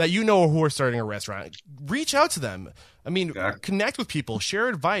that who are starting a restaurant? Reach out to them. Connect with people, share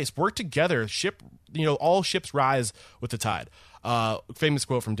advice, work together. All ships rise with the tide. Famous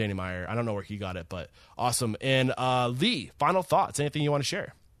quote from Danny Meyer. I don't know where he got it, but awesome. And Lee, final thoughts? Anything you want to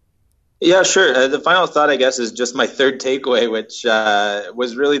share? Yeah, sure. The final thought, I guess, is just my third takeaway, which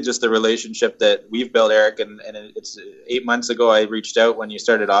was really just the relationship that we've built, Eric. And it's 8 months ago I reached out when you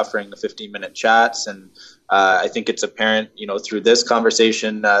started offering the 15-minute chats. And I think it's apparent, through this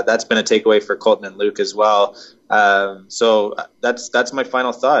conversation, that's been a takeaway for Colton and Luke as well. So that's my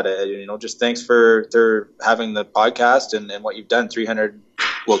final thought. Just thanks for having the podcast and what you've done.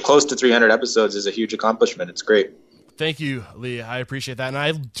 Close to 300 episodes is a huge accomplishment. It's great. Thank you, Lee. I appreciate that. And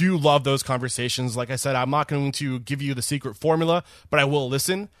I do love those conversations. Like I said, I'm not going to give you the secret formula, but I will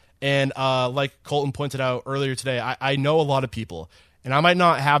listen. And like Colton pointed out earlier today, I know a lot of people. And I might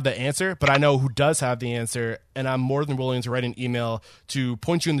not have the answer, but I know who does have the answer. And I'm more than willing to write an email to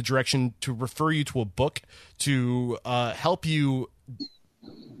point you in the direction, to refer you to a book, to help you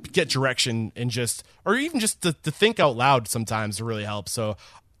get direction and or even just to think out loud sometimes to really help. So,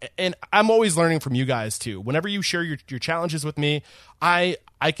 and I'm always learning from you guys too. Whenever you share your challenges with me, I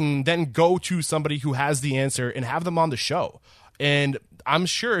can then go to somebody who has the answer and have them on the show. And I'm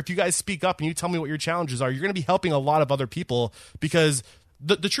sure if you guys speak up and you tell me what your challenges are, you're going to be helping a lot of other people, because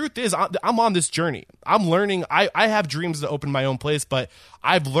the truth is I'm on this journey. I'm learning. I have dreams to open my own place, but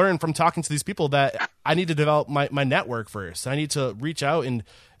I've learned from talking to these people that I need to develop my network first. I need to reach out and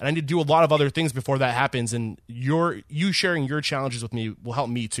I need to do a lot of other things before that happens. And you sharing your challenges with me will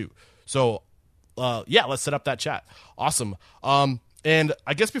help me too. So let's set up that chat. Awesome. And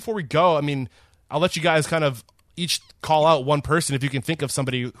I guess before we go, I'll let you guys kind of each call out one person if you can think of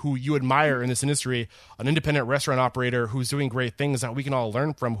somebody who you admire in this industry, an independent restaurant operator who's doing great things that we can all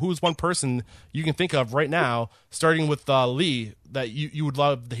learn from. Who's one person you can think of right now, starting with Lee, that you would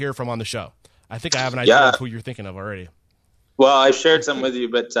love to hear from on the show? I think I have an idea of who you're thinking of already. Well, I shared some with you,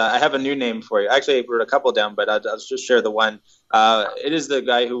 but I have a new name for you. Actually, I wrote a couple down, but I'll just share the one. It is the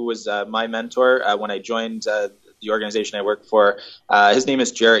guy who was my mentor when I joined the organization I worked for. His name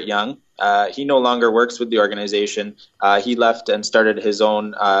is Jarrett Young. He no longer works with the organization. He left and started his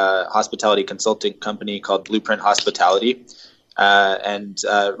own hospitality consulting company called Blueprint Hospitality. And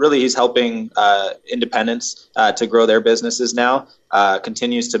really, he's helping independents to grow their businesses now,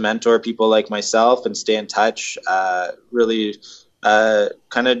 continues to mentor people like myself and stay in touch. Really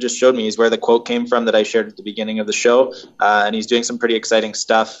kind of just showed me he's where the quote came from that I shared at the beginning of the show. And he's doing some pretty exciting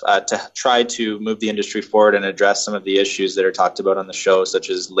stuff to try to move the industry forward and address some of the issues that are talked about on the show, such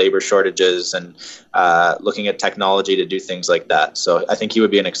as labor shortages and looking at technology to do things like that. So I think he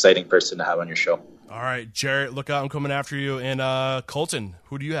would be an exciting person to have on your show. All right, Jarrett, look out, I'm coming after you. And Colton,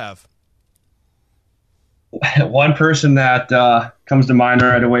 who do you have? One person that comes to mind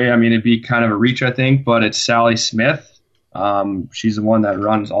right away, I mean, it'd be kind of a reach, I think, but it's Sally Smith. She's the one that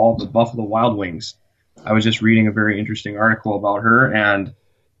runs all the Buffalo Wild Wings. I was just reading a very interesting article about her, and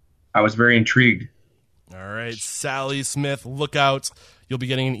I was very intrigued. All right, Sally Smith, look out. You'll be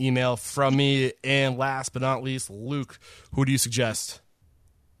getting an email from me. And last but not least, Luke, who do you suggest?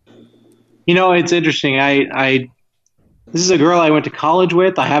 You know, it's interesting. This is a girl I went to college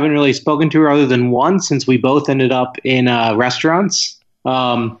with. I haven't really spoken to her other than once since we both ended up in restaurants.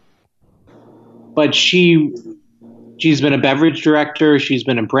 But she's been a beverage director. She's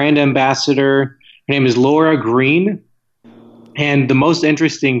been a brand ambassador. Her name is Laura Green. And the most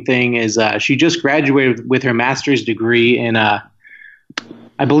interesting thing is she just graduated with her master's degree in, I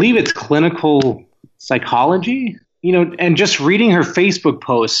believe it's clinical psychology. You know, and just reading her Facebook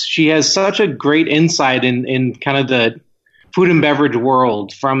posts, she has such a great insight in kind of the food and beverage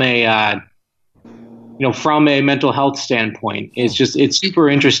world from a mental health standpoint. It's super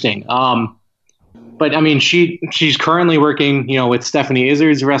interesting. But I mean, she's currently working, with Stephanie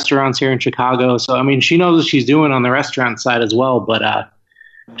Izzard's restaurants here in Chicago. So, I mean, she knows what she's doing on the restaurant side as well, but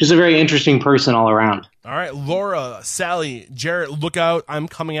just a very interesting person all around. All right, Laura, Sally, Jarrett, look out. I'm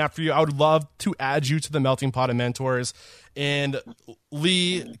coming after you. I would love to add you to the Melting Pot of Mentors. And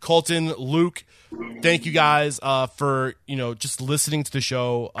Lee, Colton, Luke, thank you guys for, just listening to the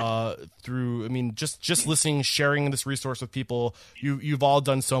show through, just listening, sharing this resource with people. You've all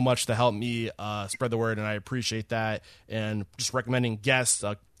done so much to help me spread the word, and I appreciate that. And just recommending guests,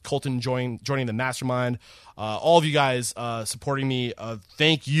 Colton joining the mastermind, all of you guys supporting me.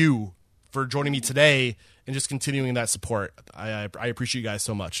 Thank you for joining me today and just continuing that support. I appreciate you guys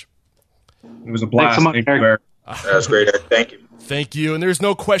so much. It was a blast. Thanks so much, Eric. That was great, Eric. Thank you. Thank you. And there's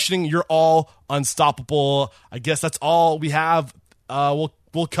no questioning. You're all unstoppable. I guess that's all we have. We'll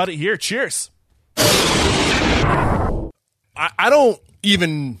cut it here. Cheers. I don't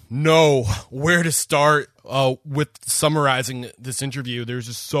even know where to start with summarizing this interview. There's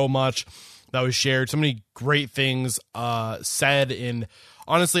just so much that was shared, so many great things said, and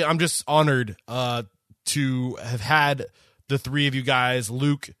honestly, I'm just honored to have had the three of you guys,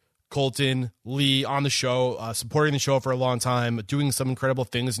 Luke, Colton, Lee, on the show, supporting the show for a long time, doing some incredible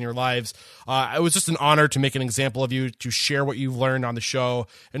things in your lives. It was just an honor to make an example of you, to share what you've learned on the show,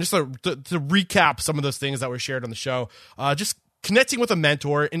 and just to recap some of those things that were shared on the show. Just connecting with a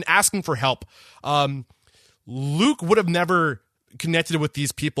mentor and asking for help. Luke would have never connected with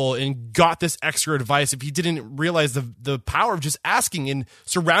these people and got this extra advice if he didn't realize the power of just asking and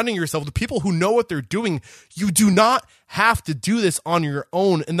surrounding yourself with people who know what they're doing. You do not have to do this on your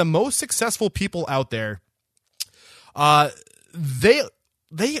own. And the most successful people out there, they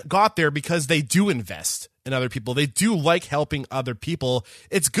got there because they do invest in other people. They do like helping other people.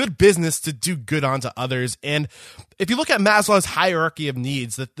 It's good business to do good onto others. And if you look at Maslow's hierarchy of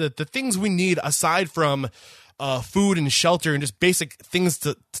needs, the things we need aside from food and shelter and just basic things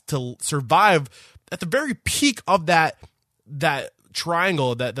to survive, at the very peak of that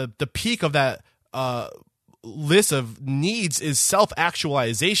triangle, the peak of that list of needs is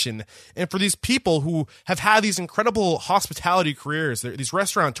self-actualization. And for these people who have had these incredible hospitality careers, these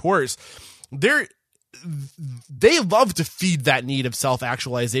restaurateurs, they love to feed that need of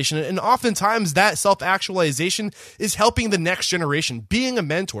self-actualization. And oftentimes that self-actualization is helping the next generation, being a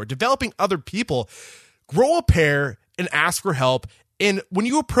mentor, developing other people. Grow a pair and ask for help. And when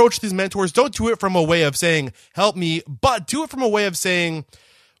you approach these mentors, don't do it from a way of saying, help me, but do it from a way of saying,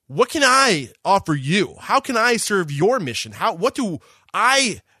 what can I offer you? How can I serve your mission? What do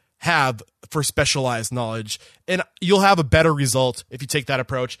I have for specialized knowledge? And you'll have a better result if you take that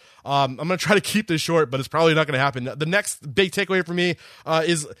approach. I'm going to try to keep this short, but it's probably not going to happen. The next big takeaway for me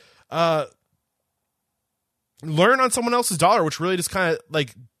is learn on someone else's dollar, which really just kind of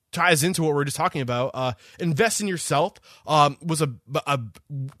like ties into what we're just talking about. Invest in yourself was a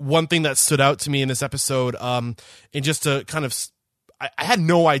one thing that stood out to me in this episode. And just to kind of, I had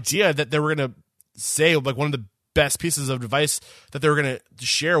no idea that they were going to say like one of the best pieces of advice that they were going to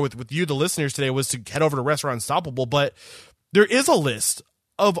share with you, the listeners today, was to head over to Restaurant Unstoppable. But there is a list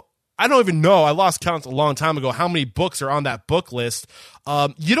of, I don't even know, I lost count a long time ago, how many books are on that book list.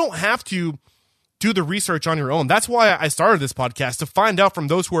 You don't have to do the research on your own. That's why I started this podcast, to find out from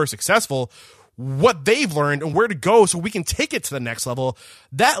those who are successful what they've learned and where to go so we can take it to the next level.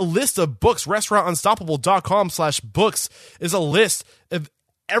 That list of books, restaurantunstoppable.com/books, is a list of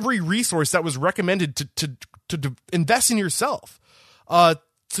every resource that was recommended to invest in yourself.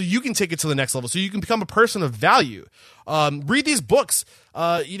 so you can take it to the next level, so you can become a person of value. Read these books,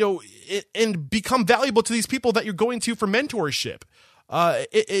 and become valuable to these people that you're going to for mentorship.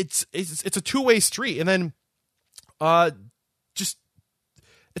 It's a two-way street. And then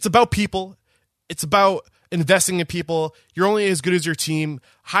it's about people. It's about investing in people. You're only as good as your team.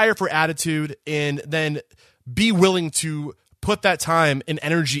 Hire for attitude, and then be willing to put that time and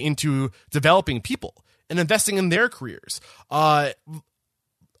energy into developing people and investing in their careers.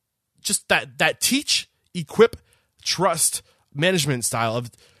 Just that teach, equip, trust management style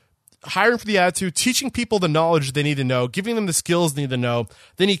of hiring for the attitude, teaching people the knowledge they need to know, giving them the skills they need to know,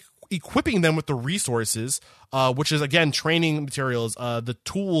 then equipping them with the resources, which is, again, training materials, the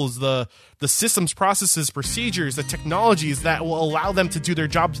tools, the systems, processes, procedures, the technologies that will allow them to do their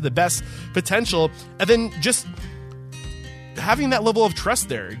job to the best potential, and then just having that level of trust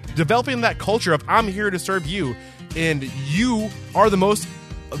there, developing that culture of I'm here to serve you, and you are the most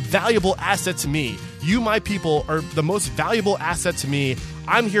valuable asset to me. You, my people, are the most valuable asset to me.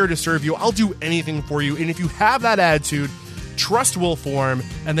 I'm here to serve you. I'll do anything for you. And if you have that attitude, trust will form,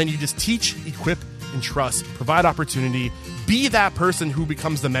 and then you just teach, equip, and trust, provide opportunity, be that person who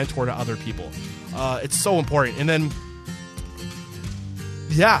becomes the mentor to other people. It's so important. And then,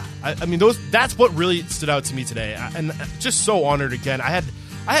 yeah, I mean, that's what really stood out to me today. And just so honored again. I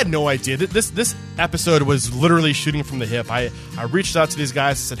had no idea that this episode was literally shooting from the hip. I reached out to these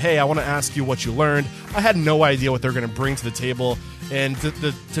guys and said, hey, I want to ask you what you learned. I had no idea what they're going to bring to the table. And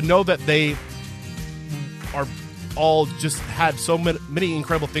to know that they are all just had so many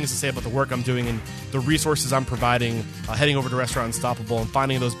incredible things to say about the work I'm doing and the resources I'm providing, heading over to Restaurant Unstoppable and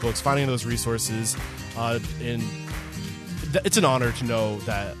finding those books, finding those resources. And it's an honor to know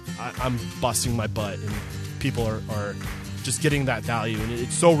that I'm busting my butt and people are just getting that value, and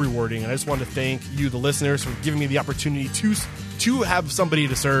it's so rewarding. And I just wanted to thank you, the listeners, for giving me the opportunity to have somebody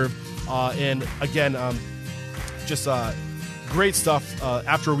to serve. And again, just great stuff.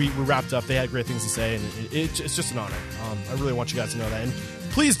 After we wrapped up, they had great things to say, and it's just an honor. I really want you guys to know that. And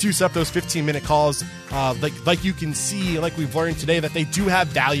please do set up those 15-minute calls. Like you can see, like we've learned today, that they do have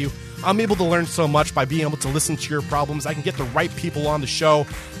value. I'm able to learn so much by being able to listen to your problems. I can get the right people on the show.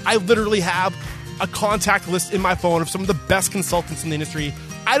 I literally have a contact list in my phone of some of the best consultants in the industry.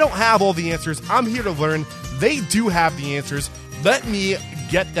 I don't have all the answers. I'm here to learn. They do have the answers. Let me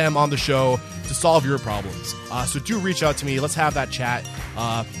get them on the show to solve your problems. So do reach out to me. Let's have that chat.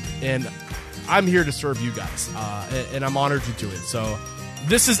 And I'm here to serve you guys. And I'm honored to do it. So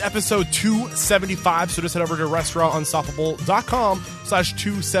this is episode 275. So just head over to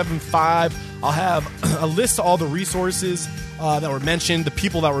restaurantunstoppable.com/275. I'll have a list of all the resources that were mentioned, the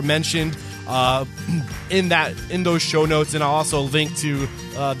people that were mentioned in those show notes, and I'll also link to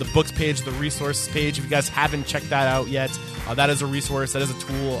the books page, the resources page. If you guys haven't checked that out yet, that is a resource, that is a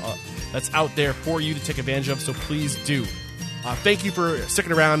tool that's out there for you to take advantage of, so please do. Thank you for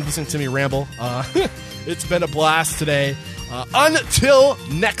sticking around, listening to me ramble. It's been a blast today. Until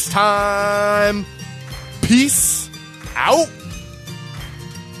next time, peace out.